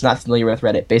anyone is not familiar with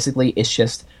Reddit, basically it's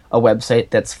just a website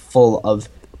that's full of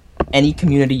any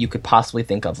community you could possibly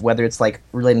think of, whether it's like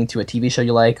relating to a TV show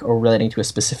you like, or relating to a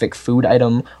specific food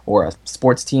item, or a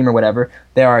sports team, or whatever.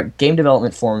 There are game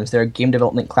development forums, there are game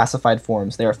development classified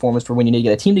forums, there are forums for when you need to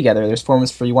get a team together, there's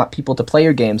forums for you want people to play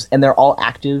your games, and they're all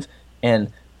active,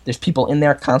 and there's people in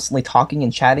there constantly talking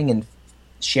and chatting and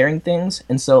sharing things.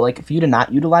 And so like, for you to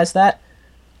not utilize that,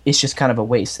 it's just kind of a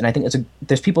waste. And I think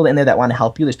there's people in there that want to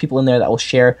help you, there's people in there that will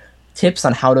share tips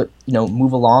on how to, you know,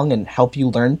 move along and help you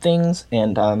learn things.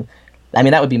 And I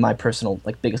mean, that would be my personal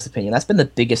like biggest opinion. That's been the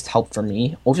biggest help for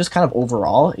me, or just kind of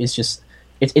overall, is just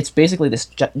it's basically this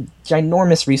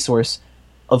ginormous resource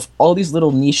of all these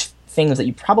little niche things that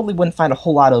you probably wouldn't find a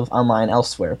whole lot of online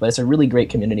elsewhere. But it's a really great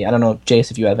community. I don't know,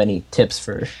 Jace, if you have any tips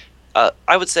for...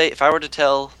 I would say, if I were to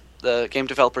tell the game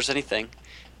developers anything,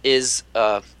 is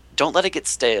don't let it get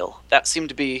stale. That seemed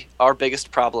to be our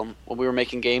biggest problem when we were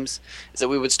making games, is that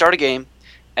we would start a game,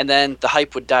 and then the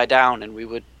hype would die down, and we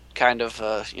would kind of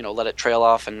let it trail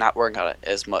off and not work on it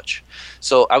as much.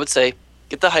 So I would say,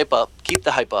 get the hype up, keep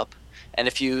the hype up, and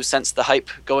if you sense the hype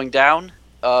going down,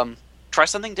 try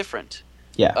something different.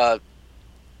 Yeah.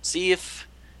 See if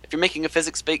you're making a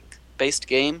physics-based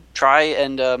game, try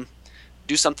and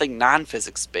do something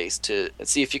non-physics based to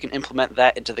see if you can implement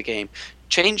that into the game.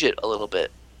 Change it a little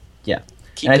bit. Yeah.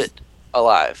 Keep it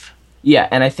alive. Yeah,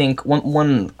 and I think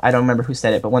one I don't remember who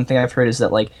said it, but one thing I've heard is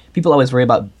that like people always worry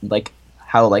about like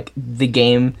how like the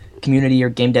game community or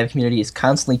game dev community is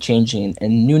constantly changing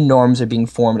and new norms are being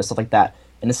formed and stuff like that.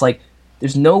 And it's like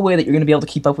there's no way that you're going to be able to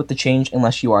keep up with the change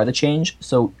unless you are the change.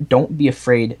 So don't be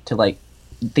afraid to like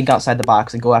think outside the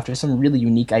box and go after some really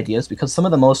unique ideas, because some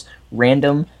of the most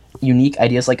random unique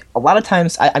ideas, like a lot of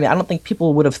times I mean I don't think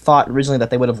people would have thought originally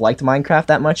that they would have liked Minecraft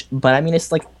that much, but I mean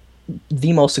it's like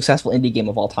the most successful indie game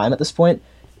of all time at this point,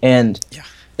 and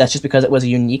that's just because it was a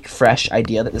unique, fresh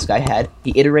idea that this guy had.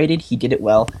 He iterated, he did it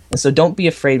well, and so don't be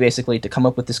afraid basically to come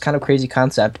up with this kind of crazy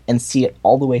concept and see it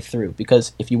all the way through,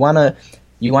 because if you wanna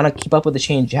keep up with the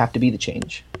change, you have to be the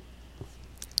change.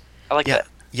 I like that.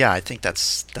 Yeah, I think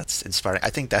that's inspiring. I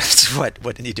think that's what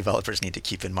indie developers need to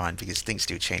keep in mind, because things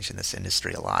do change in this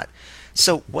industry a lot.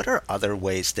 So what are other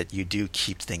ways that you do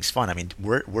keep things fun? I mean,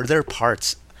 were there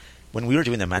parts, when we were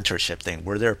doing the mentorship thing,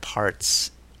 were there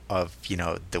parts of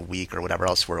the week or whatever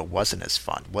else where it wasn't as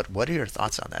fun. What are your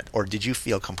thoughts on that? Or did you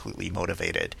feel completely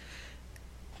motivated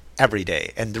every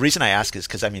day? And the reason I ask is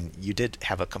because I mean you did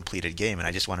have a completed game, and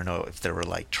I just want to know if there were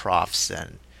like troughs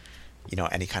and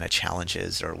any kind of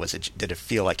challenges, or did it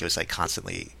feel like it was like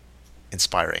constantly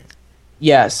inspiring?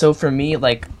 Yeah, so for me,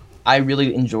 like, I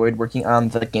really enjoyed working on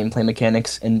the gameplay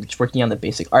mechanics and just working on the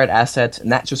basic art assets,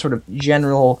 and that just sort of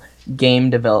general game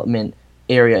development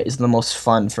area is the most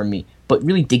fun for me. But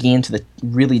really digging into the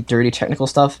really dirty technical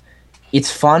stuff,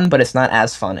 it's fun, but it's not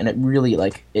as fun, and it really,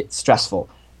 like, it's stressful.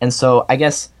 And so I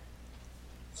guess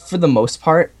for the most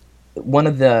part, one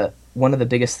of the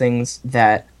biggest things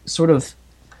that sort of,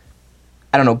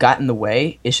 I don't know, got in the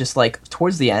way is just like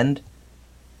towards the end,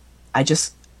 I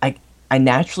just I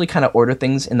naturally kind of order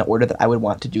things in the order that I would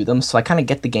want to do them. So I kind of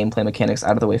get the gameplay mechanics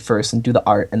out of the way first and do the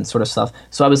art and sort of stuff.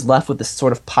 So I was left with this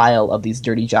sort of pile of these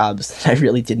dirty jobs that I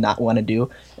really did not want to do.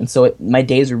 And so my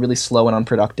days were really slow and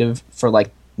unproductive for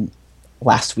like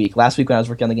last week. Last week when I was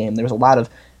working on the game, there was a lot of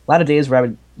days where I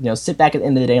would sit back at the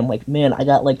end of the day. I'm like, man, I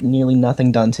got like nearly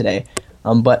nothing done today.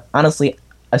 But honestly,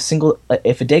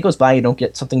 if a day goes by you don't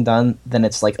get something done, then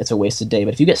it's like it's a wasted day.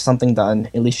 But if you get something done,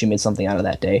 at least you made something out of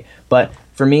that day. But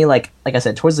for me, like I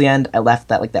said, towards the end, I left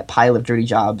that pile of dirty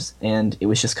jobs, and it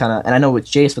was just kind of. And I know with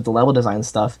Jace with the level design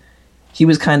stuff, he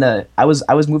was kind of. I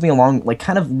was moving along like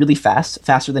kind of really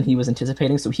faster than he was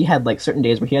anticipating. So he had like certain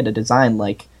days where he had to design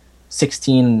like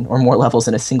 16 or more levels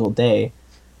in a single day.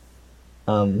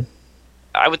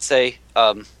 I would say,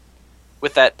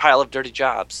 with that pile of dirty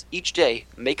jobs, each day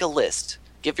make a list.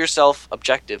 Give yourself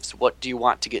objectives. What do you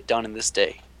want to get done in this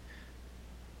day?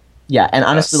 Yeah, and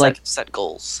honestly, set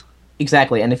goals.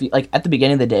 Exactly, and if you like at the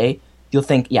beginning of the day, you'll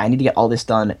think, yeah, I need to get all this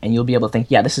done, and you'll be able to think,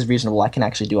 yeah, this is reasonable. I can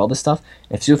actually do all this stuff.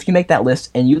 If you make that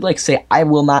list and you like say, I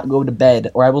will not go to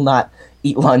bed, or I will not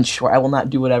eat lunch, or I will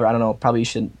not do whatever. I don't know. Probably you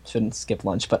shouldn't skip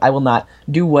lunch, but I will not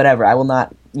do whatever. I will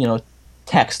not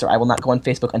text, or I will not go on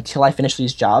Facebook until I finish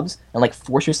these jobs, and like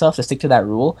force yourself to stick to that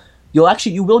rule. You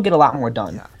will get a lot more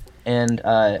done. Yeah. And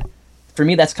for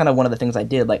me, that's kind of one of the things I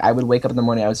did. Like, I would wake up in the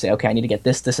morning, I would say, okay, I need to get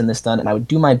this, this, and this done, and I would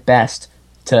do my best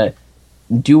to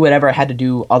do whatever I had to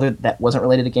do other that wasn't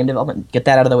related to game development, get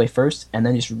that out of the way first, and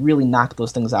then just really knock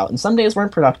those things out. And some days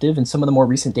weren't productive, and some of the more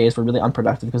recent days were really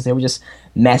unproductive because they were just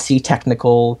messy,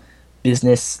 technical,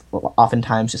 business,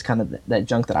 oftentimes just kind of that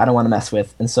junk that I don't want to mess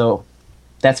with. And so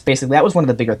that was one of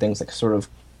the bigger things that sort of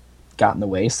got in the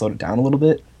way, slowed it down a little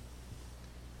bit.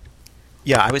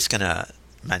 Yeah, I was going to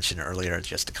mentioned earlier,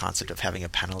 just the concept of having a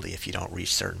penalty if you don't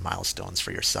reach certain milestones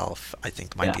for yourself, I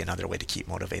think might be another way to keep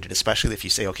motivated, especially if you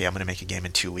say, okay, I'm going to make a game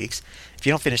in 2 weeks. If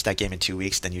you don't finish that game in 2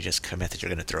 weeks, then you just commit that you're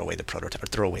going to throw away the prototype or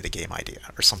throw away the game idea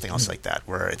or something else like that,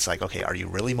 where it's like, okay, are you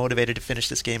really motivated to finish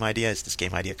this game idea? Is this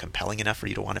game idea compelling enough for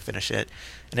you to want to finish it?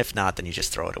 And if not, then you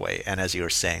just throw it away. And as you were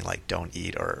saying, like, don't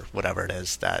eat or whatever it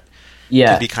is, that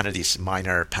could be kind of these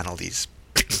minor penalties.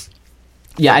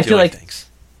 Yeah, I feel like things.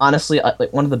 Honestly,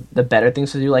 like one of the better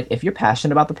things to do, like if you're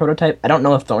passionate about the prototype, I don't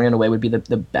know if throwing it away would be the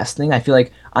best thing. I feel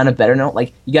like on a better note,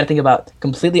 like you got to think about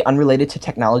completely unrelated to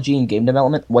technology and game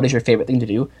development. What is your favorite thing to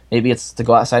do? Maybe it's to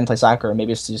go outside and play soccer, or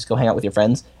maybe it's to just go hang out with your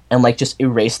friends and like just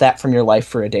erase that from your life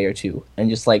for a day or two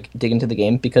and just like dig into the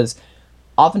game, because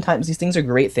oftentimes these things are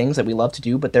great things that we love to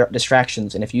do, but they're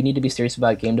distractions. And if you need to be serious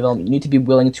about game development, you need to be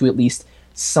willing to at least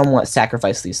somewhat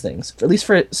sacrifice these things, at least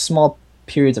for small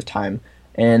periods of time.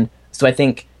 And so I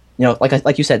think,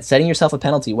 like you said, setting yourself a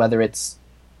penalty, whether it's,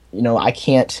 I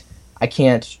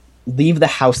can't leave the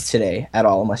house today at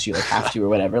all unless you like have to or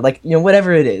whatever, like,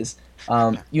 whatever it is,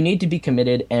 you need to be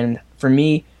committed. And for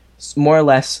me, more or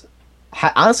less,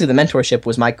 honestly, the mentorship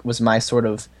was my sort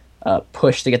of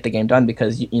push to get the game done,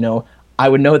 because I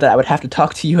would know that I would have to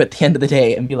talk to you at the end of the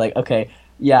day and be like, okay,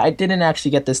 yeah, I didn't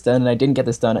actually get this done, and I didn't get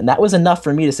this done, and that was enough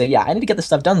for me to say, yeah, I need to get this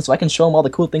stuff done so I can show them all the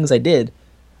cool things I did.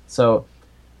 So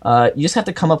you just have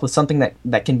to come up with something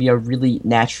that can be a really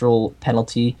natural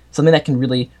penalty, something that can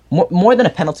really, more than a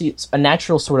penalty, it's a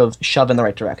natural sort of shove in the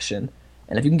right direction.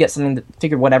 And if you can get something to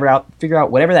figure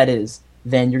out whatever that is,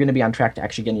 then you're going to be on track to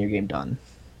actually getting your game done.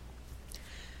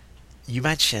 You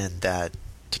mentioned that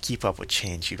to keep up with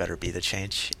change, you better be the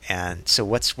change. And so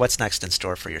what's next in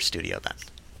store for your studio then?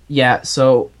 Yeah,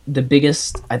 so the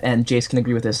biggest, and Jace can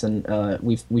agree with this, and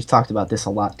we've talked about this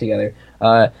a lot together.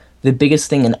 The biggest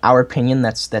thing, in our opinion,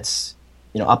 that's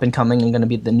up and coming and going to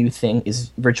be the new thing is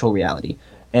virtual reality.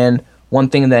 And one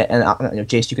thing that, and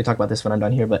Jace, you can talk about this when I'm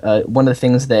done here, but one of the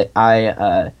things that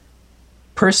I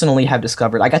personally have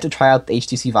discovered, I got to try out the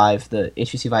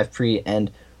HTC Vive Pre,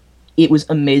 and it was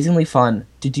amazingly fun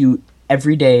to do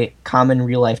everyday common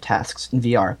real life tasks in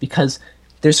VR, because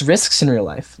there's risks in real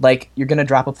life. Like, you're gonna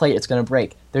drop a plate, it's gonna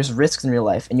break. There's risks in real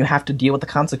life, and you have to deal with the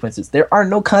consequences. There are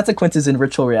no consequences in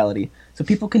virtual reality, so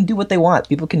people can do what they want.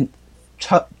 People can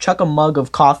chuck a mug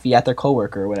of coffee at their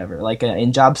coworker or whatever, like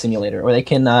in Job Simulator, or they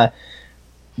can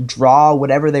draw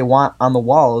whatever they want on the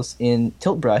walls in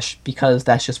Tilt Brush because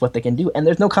that's just what they can do, and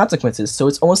there's no consequences. So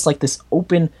it's almost like this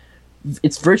open.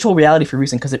 It's virtual reality for a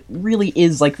reason, because it really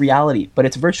is like reality, but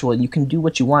it's virtual and you can do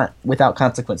what you want without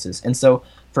consequences. And so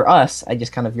for us, I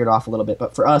just kind of veered off a little bit,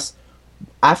 but for us,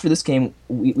 after this game,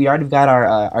 we already got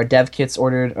our dev kits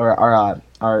ordered, or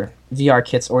our VR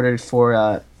kits ordered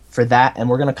for that, and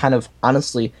we're gonna kind of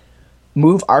honestly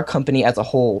move our company as a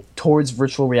whole towards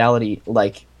virtual reality,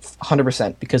 like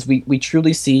 100%, because we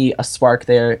truly see a spark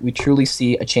there, we truly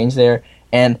see a change there,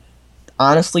 and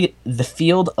honestly, the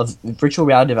field of virtual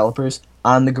reality developers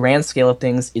on the grand scale of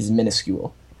things is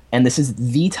minuscule. And this is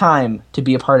the time to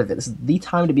be a part of it. This is the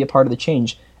time to be a part of the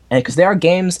change. And because there are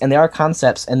games and there are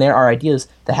concepts and there are ideas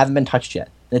that haven't been touched yet.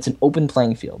 And it's an open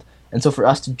playing field. And so for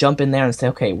us to jump in there and say,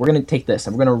 okay, we're going to take this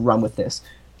and we're going to run with this,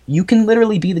 you can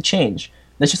literally be the change.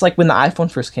 That's just like when the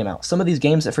iPhone first came out. Some of these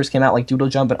games that first came out, like Doodle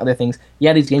Jump and other things,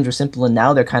 yeah, these games were simple, and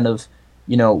now they're kind of,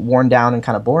 worn down and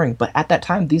kind of boring. But at that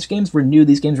time, these games were new,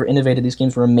 these games were innovative, these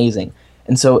games were amazing.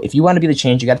 And so if you want to be the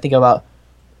change, you got to think about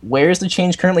where's the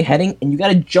change currently heading, and you got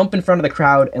to jump in front of the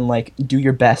crowd and like do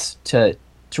your best to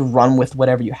run with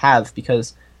whatever you have,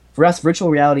 because for us, virtual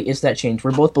reality is that change.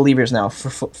 We're both believers now,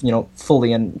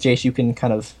 fully. And Jace, you can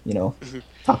kind of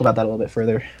talk about that a little bit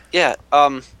further. Yeah,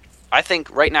 I think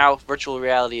right now virtual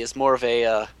reality is more of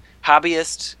a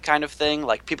hobbyist kind of thing,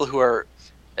 like people who are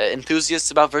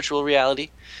enthusiasts about virtual reality.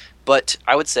 But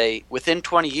I would say within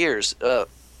 20 years,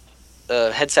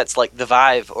 headsets like the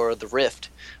Vive or the Rift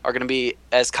are going to be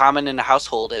as common in a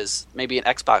household as maybe an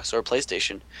Xbox or a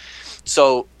PlayStation.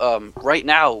 So right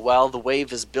now, while the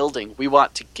wave is building, we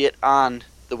want to get on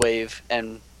the wave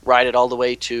and ride it all the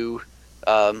way to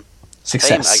Success,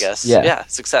 fame, I guess. Yeah,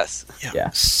 success.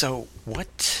 Yeah. So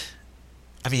what?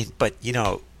 I mean, but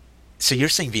so you're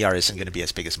saying VR isn't going to be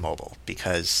as big as mobile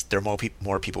because there are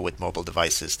more people with mobile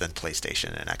devices than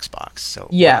PlayStation and Xbox. So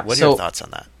yeah, what are your thoughts on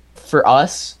that? For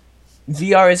us,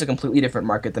 VR is a completely different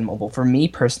market than mobile. For me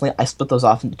personally, I split those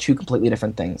off into two completely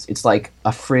different things. It's like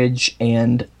a fridge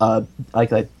and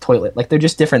like a toilet. Like, they're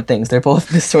just different things. They're both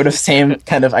the sort of same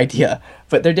kind of idea,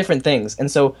 but they're different things. And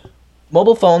so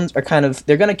mobile phones are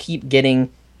they're going to keep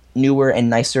getting newer and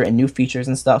nicer and new features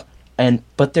and stuff,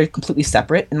 but they're completely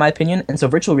separate in my opinion. And so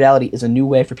virtual reality is a new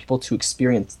way for people to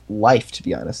experience life, to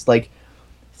be honest. Like,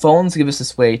 phones give us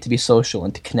this way to be social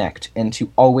and to connect and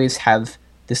to always have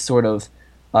this sort of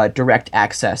direct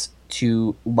access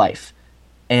to life.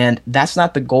 And that's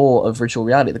not the goal of virtual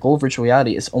reality. The goal of virtual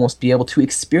reality is almost be able to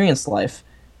experience life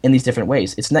in these different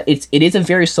ways. It is a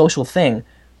very social thing,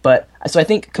 but so I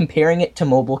think comparing it to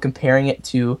mobile, comparing it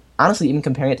to, honestly, even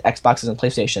comparing it to Xboxes and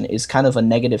PlayStation is kind of a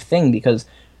negative thing, because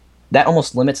that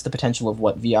almost limits the potential of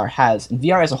what VR has. And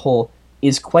VR as a whole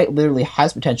is quite literally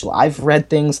has potential. I've read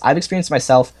things, I've experienced it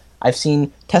myself, I've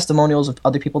seen testimonials of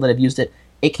other people that have used it.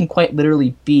 It can quite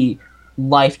literally be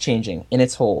life-changing in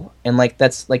its whole. And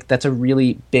that's a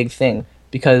really big thing,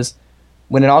 because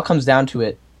when it all comes down to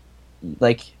it,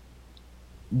 like,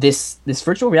 this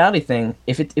virtual reality thing,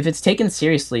 if it's taken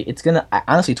seriously, it's gonna,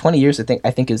 honestly, 20 years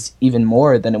I think is even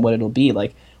more than what it'll be.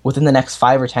 Like, within the next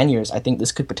 5 or 10 years, I think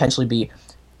this could potentially be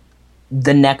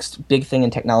the next big thing in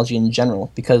technology in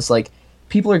general, because like,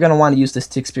 people are going to want to use this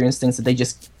to experience things that they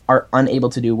just are unable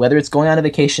to do, whether it's going on a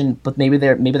vacation but maybe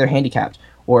they're handicapped,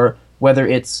 or whether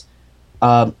it's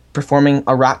performing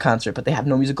a rock concert but they have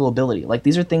no musical ability. Like,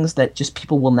 these are things that just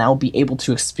people will now be able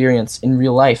to experience in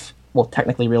real life, well,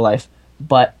 technically real life,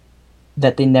 but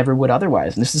that they never would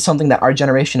otherwise. And this is something that our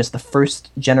generation is the first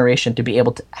generation to be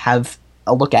able to have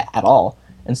a look at all.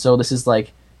 And so this is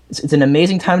like, it's an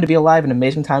amazing time to be alive, an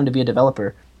amazing time to be a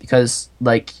developer, because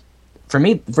like, for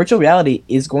me, virtual reality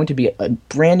is going to be a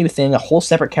brand new thing, a whole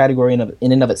separate category in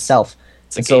and of itself.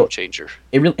 It's a game changer.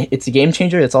 It's a game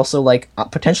changer. It's also like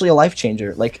potentially a life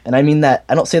changer. Like, and I mean that,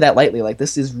 I don't say that lightly. Like,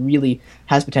 this is really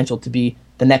has potential to be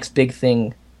the next big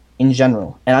thing in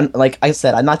general. And I'm, like I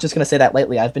said, I'm not just gonna say that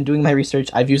lightly. I've been doing my research.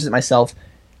 I've used it myself.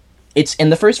 It's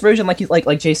in the first version,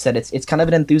 like Jay said, it's kind of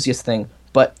an enthusiast thing,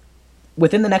 but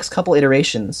within the next couple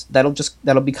iterations,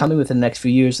 that'll be coming within the next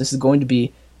few years. This is going to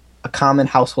be a common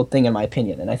household thing, in my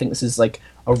opinion, and I think this is like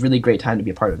a really great time to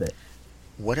be a part of it.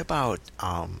 What about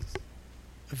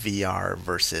VR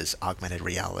versus augmented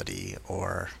reality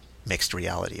or mixed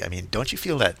reality? I mean, don't you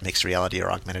feel that mixed reality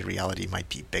or augmented reality might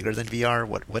be bigger than VR?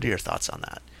 What are your thoughts on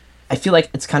that? I feel like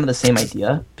it's kind of the same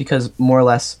idea, because more or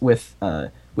less with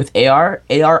with AR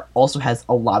also has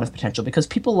a lot of potential because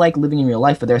people like living in real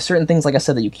life, but there are certain things, like I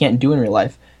said, that you can't do in real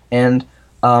life. And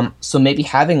so maybe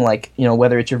having, like, you know,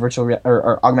 whether it's your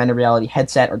or augmented reality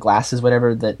headset or glasses,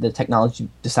 whatever the technology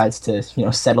decides to, you know,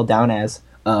 settle down as,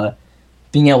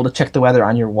 being able to check the weather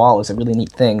on your wall is a really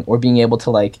neat thing, or being able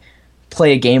to, like,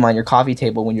 play a game on your coffee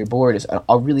table when you're bored is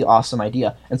a really awesome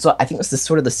idea. And so I think this is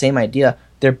sort of the same idea.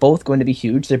 They're both going to be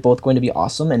huge. They're both going to be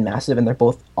awesome and massive, and they're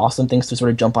both awesome things to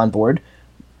sort of jump on board.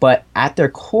 But at their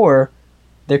core,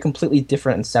 they're completely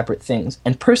different and separate things.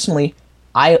 And personally,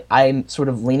 I'm sort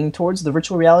of leaning towards the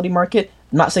virtual reality market.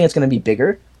 I'm not saying it's going to be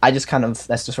bigger. I just kind of,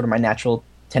 that's just sort of my natural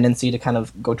tendency to kind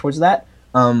of go towards that.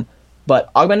 But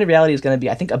augmented reality is going to be,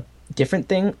 I think, a different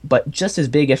thing, but just as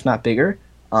big, if not bigger.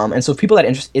 And so people that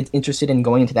are interested in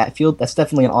going into that field, that's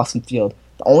definitely an awesome field.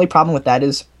 The only problem with that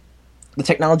is the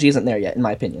technology isn't there yet, in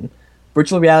my opinion.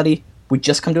 Virtual reality, we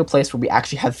just come to a place where we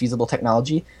actually have feasible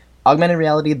technology. Augmented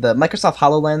reality, the Microsoft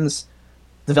HoloLens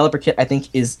developer kit, I think,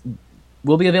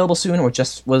 will be available soon, or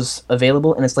just was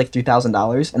available, and it's like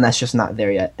 $3,000, and that's just not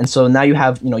there yet. And so now you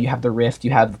have the Rift,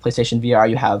 you have the PlayStation VR,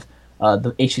 you have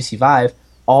the HTC Vive,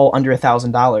 all under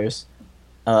 $1,000,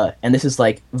 and this is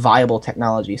like viable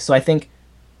technology. So I think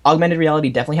augmented reality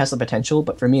definitely has the potential,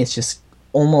 but for me, it's just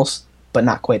almost, but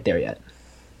not quite there yet.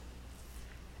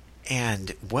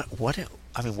 And what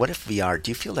if VR?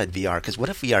 Do you feel that VR? Because what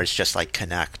if VR is just like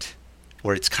Kinect,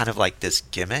 where it's kind of like this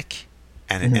gimmick,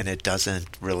 and it doesn't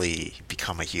really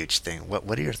become a huge thing?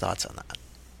 What are your thoughts on that?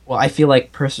 Well, I feel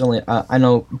like personally, I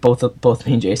know both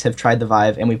me and Jace have tried the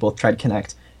Vive, and we both tried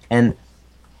Kinect, and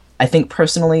I think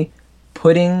personally,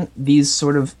 putting these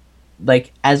sort of,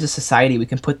 like, as a society, we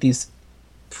can put these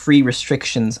free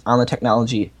restrictions on the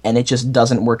technology, and it just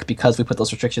doesn't work because we put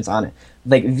those restrictions on it.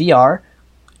 Like VR,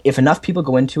 if enough people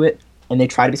go into it and they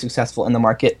try to be successful in the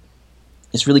market,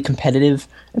 it's really competitive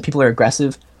and people are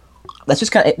aggressive. That's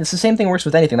just it's the same thing works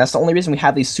with anything. That's the only reason we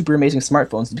have these super amazing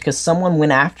smartphones, is because someone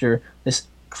went after this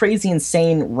crazy,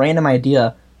 insane, random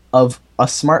idea of a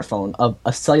smartphone, of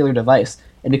a cellular device.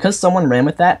 And because someone ran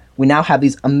with that, we now have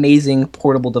these amazing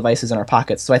portable devices in our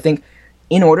pockets. So I think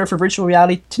in order for virtual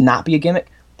reality to not be a gimmick,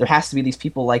 there has to be these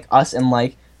people like us and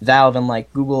like Valve and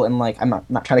like Google, and like, I'm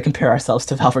not trying to compare ourselves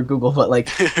to Valve or Google, but like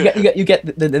you get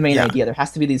the main idea. There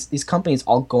has to be these companies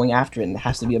all going after it, and it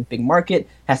has to be a big market, it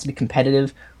has to be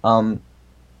competitive. And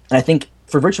I think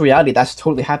for virtual reality, that's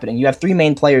totally happening. You have 3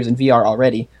 main players in VR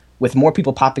already, with more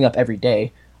people popping up every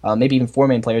day, maybe even 4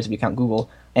 main players if you count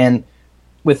Google, and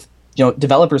with, you know,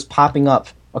 developers popping up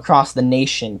across the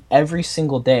nation every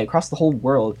single day, across the whole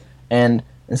world. And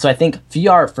so I think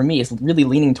VR, for me, is really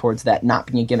leaning towards that not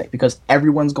being a gimmick, because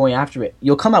everyone's going after it.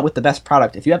 You'll come out with the best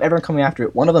product. If you have everyone coming after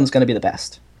it, one of them is going to be the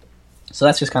best. So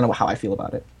that's just kind of how I feel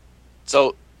about it.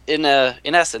 So, in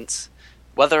essence,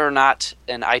 whether or not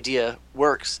an idea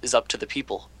works is up to the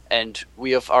people. And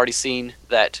we have already seen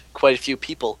that quite a few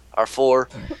people are for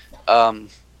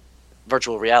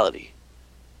virtual reality.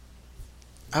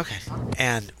 Okay.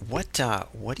 And what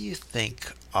do you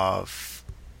think of,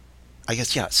 I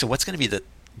guess, yeah, so what's going to be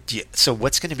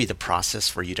the process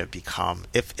for you to become,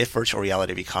 if virtual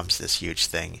reality becomes this huge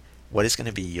thing, what is going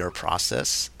to be your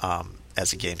process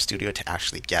as a game studio to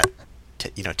actually get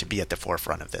to be at the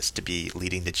forefront of this, to be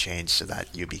leading the change so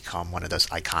that you become one of those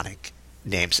iconic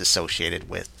names associated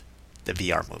with the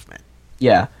VR movement?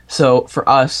 Yeah. So for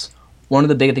us, one of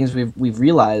the big things we've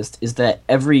realized is that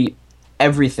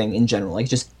everything in general, like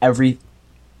just everything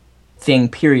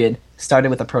period, started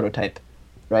with a prototype,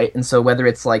 right? And so whether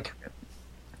it's like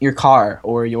your car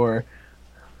or your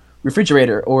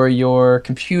refrigerator or your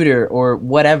computer or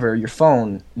whatever, your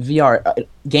phone, VR,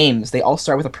 games, they all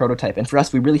start with a prototype. And for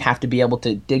us, we really have to be able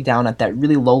to dig down at that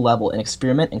really low level and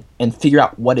experiment and figure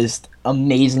out what is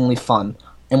amazingly fun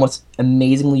and what's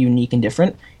amazingly unique and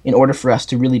different in order for us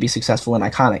to really be successful and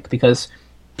iconic. Because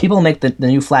people make the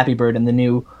new Flappy Bird and the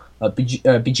new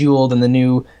Bejeweled and the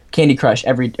new Candy Crush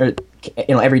every day,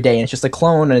 and it's just a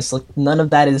clone, and it's like none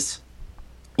of that is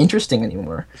interesting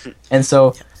anymore. And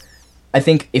so I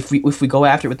think if we go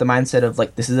after it with the mindset of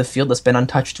like, this is a field that's been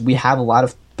untouched, we have a lot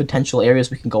of potential areas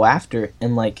we can go after,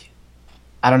 and like,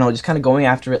 I don't know, just kind of going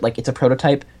after it like it's a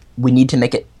prototype. We need to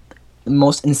make it the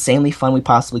most insanely fun we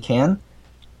possibly can.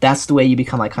 That's the way you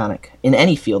become iconic in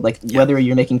any field. Like whether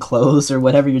you're making clothes or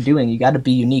whatever you're doing, you got to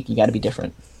be unique. You got to be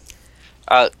different.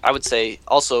 I would say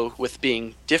also with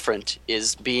being different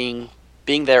is being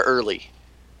there early.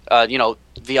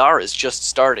 VR is just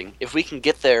starting. If we can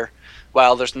get there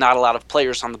while there's not a lot of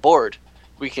players on the board,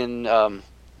 we can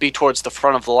be towards the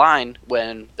front of the line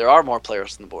when there are more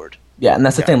players on the board. Yeah, and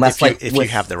that's the thing. That's if you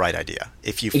have the right idea.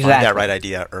 If you find that right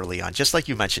idea early on, just like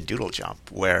you mentioned Doodle Jump,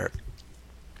 where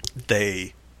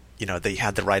they, they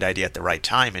had the right idea at the right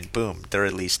time, and boom, they're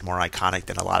at least more iconic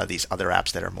than a lot of these other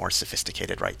apps that are more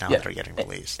sophisticated right now Yeah. that are getting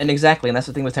released. And exactly, and that's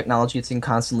the thing with technology. It's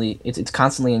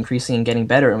constantly increasing and getting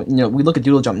better. And, we look at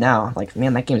Doodle Jump now, like,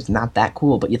 man, that game is not that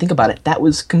cool. But you think about it, that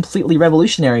was completely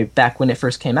revolutionary back when it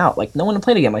first came out. Like, no one had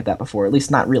played a game like that before, at least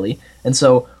not really. And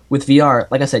so with VR,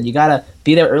 like I said, you gotta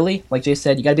be there early. Like Jay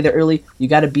said, you gotta be there early. You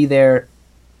gotta be there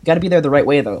the right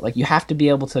way though. Like, you have to be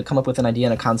able to come up with an idea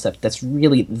and a concept that's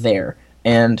really there.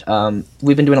 And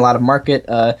we've been doing a lot of market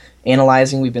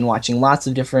analyzing. We've been watching lots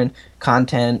of different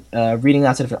content, reading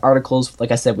lots of different articles.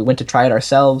 Like I said, we went to try it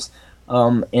ourselves.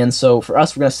 And so for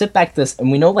us, we're going to sit back to this.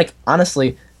 And we know, like,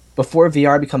 honestly, before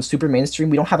VR becomes super mainstream,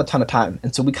 we don't have a ton of time.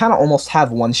 And so we kind of almost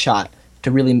have one shot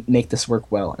to really make this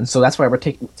work well. And so that's why we're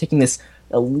taking this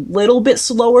a little bit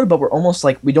slower, but we're almost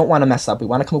like, we don't want to mess up. We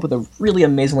want to come up with a really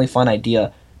amazingly fun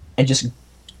idea and just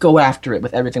go after it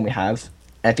with everything we have.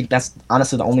 I think that's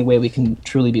honestly the only way we can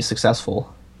truly be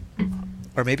successful.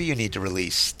 Or maybe you need to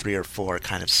release 3 or 4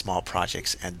 kind of small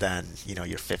projects, and then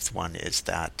your 5th one is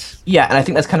that. Yeah, and I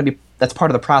think that's part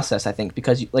of the process. I think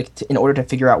because in order to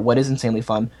figure out what is insanely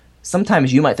fun,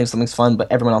 sometimes you might think something's fun,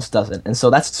 but everyone else doesn't, and so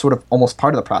that's sort of almost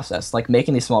part of the process. Like,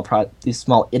 making these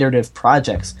small iterative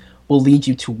projects will lead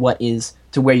you to where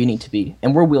you need to be,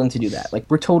 and we're willing to do that. Like,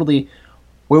 we're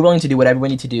willing to do whatever we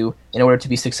need to do in order to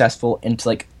be successful and to,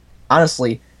 like.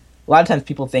 Honestly, a lot of times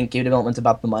people think game development's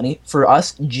about the money. For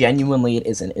us, genuinely, it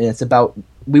isn't. And it's about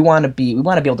we want to be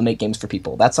able to make games for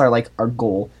people. That's our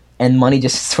goal, and money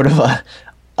just sort of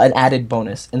an added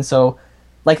bonus. And so,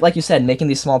 like you said, making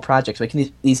these small projects,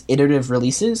 making these iterative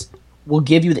releases, will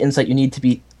give you the insight you need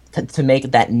to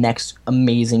make that next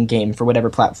amazing game for whatever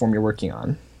platform you're working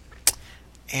on.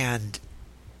 And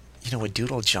with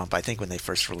Doodle Jump, I think when they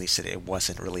first released it, it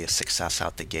wasn't really a success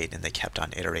out the gate, and they kept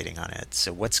on iterating on it.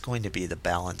 So what's going to be the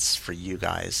balance for you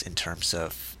guys in terms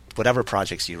of whatever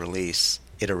projects you release,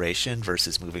 iteration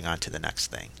versus moving on to the next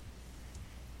thing?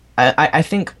 I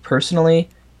think personally,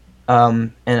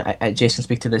 and Jason can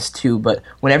speak to this too, but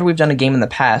whenever we've done a game in the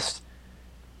past,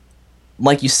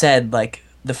 like you said, like,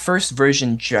 the first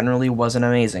version generally wasn't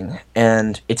amazing,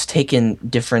 and it's taken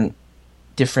different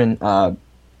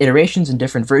iterations and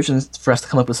different versions for us to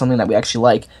come up with something that we actually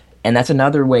like. And that's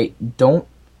another way. Don't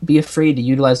be afraid to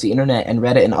utilize the internet and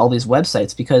Reddit and all these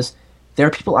websites, because there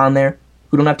are people on there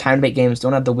who don't have time to make games,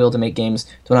 don't have the will to make games,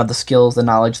 don't have the skills, the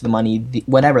knowledge, the money,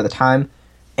 the time.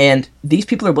 And these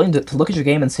people are willing to look at your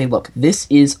game and say, look, this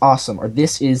is awesome, or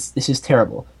this is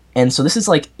terrible. And so this is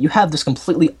like, you have this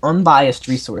completely unbiased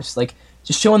resource. Like,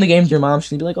 just showing the game to your mom,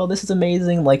 she's gonna be like, oh, this is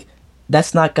amazing. Like,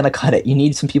 that's not going to cut it. You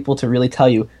need some people to really tell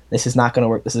you, this is not going to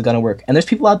work, this is going to work. And there's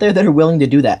people out there that are willing to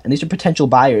do that. And these are potential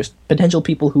buyers, potential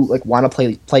people who want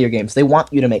to play your games. They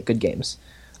want you to make good games.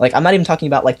 Like, I'm not even talking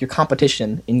about your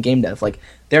competition in game dev. Like,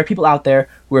 there are people out there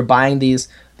who are buying these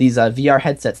VR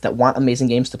headsets that want amazing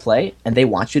games to play, and they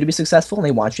want you to be successful, and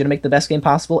they want you to make the best game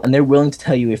possible, and they're willing to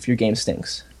tell you if your game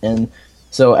stinks. And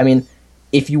so, I mean,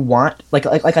 if you want, like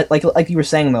you were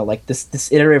saying though, like,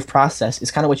 this iterative process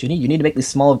is kind of what you need. You need to make these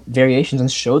small variations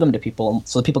and show them to people,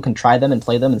 so that people can try them and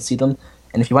play them and see them.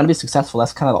 And if you want to be successful,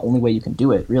 that's kind of the only way you can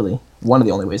do it, really. One of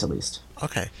the only ways, at least.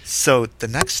 Okay. So the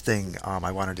next thing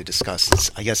I wanted to discuss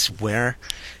is, I guess, where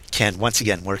can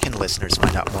listeners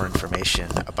find out more information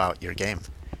about your game?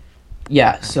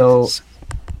 Yeah. So,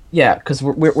 yeah, because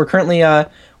we're currently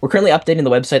updating the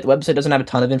website. The website doesn't have a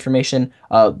ton of information.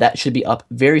 That should be up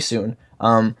very soon.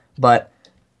 But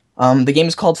the game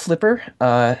is called Flipper,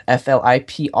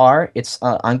 Flipr. It's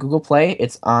on Google Play.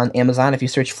 It's on Amazon. If you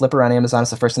search Flipper on Amazon,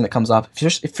 it's the first thing that comes up.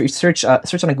 If you search on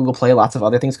Google Play, lots of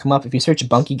other things come up. If you search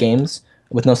Bunky Games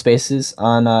with no spaces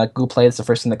on Google Play, it's the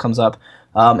first thing that comes up.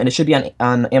 And it should be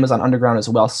on Amazon Underground as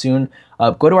well soon.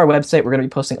 Go to our website. We're going to be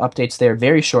posting updates there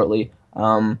very shortly.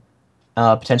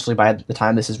 Potentially by the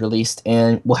time this is released,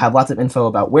 and we'll have lots of info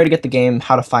about where to get the game,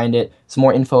 how to find it, some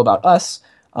more info about us,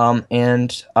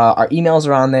 and our emails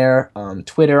are on there,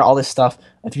 Twitter, all this stuff.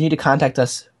 If you need to contact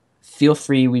us, feel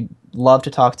free. We'd love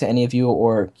to talk to any of you,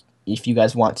 or if you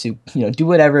guys want to, do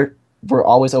whatever. We're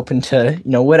always open to,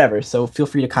 whatever. So feel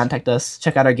free to contact us.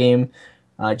 Check out our game.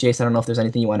 Jason, I don't know if there's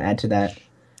anything you want to add to that.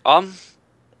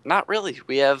 Not really.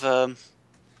 We have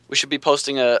we should be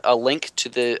posting a link to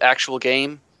the actual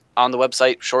game on the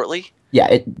website shortly.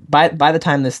 Yeah, by the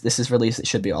time this is released, it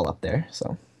should be all up there.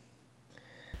 So,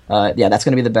 yeah, that's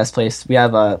going to be the best place. We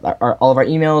have all of our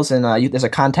emails, and there's a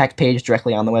contact page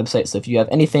directly on the website. So if you have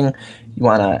anything you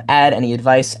want to add, any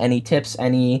advice, any tips,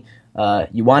 any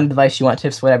you want advice, you want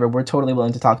tips, whatever, we're totally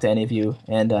willing to talk to any of you.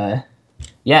 And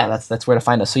yeah, that's where to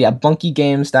find us. So yeah,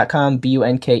 bunkygames.com,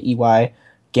 bunkey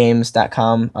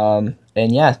games.com.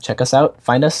 And yeah, check us out,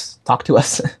 find us, talk to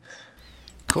us.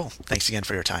 Cool. Thanks again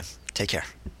for your time. Take care.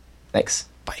 Thanks.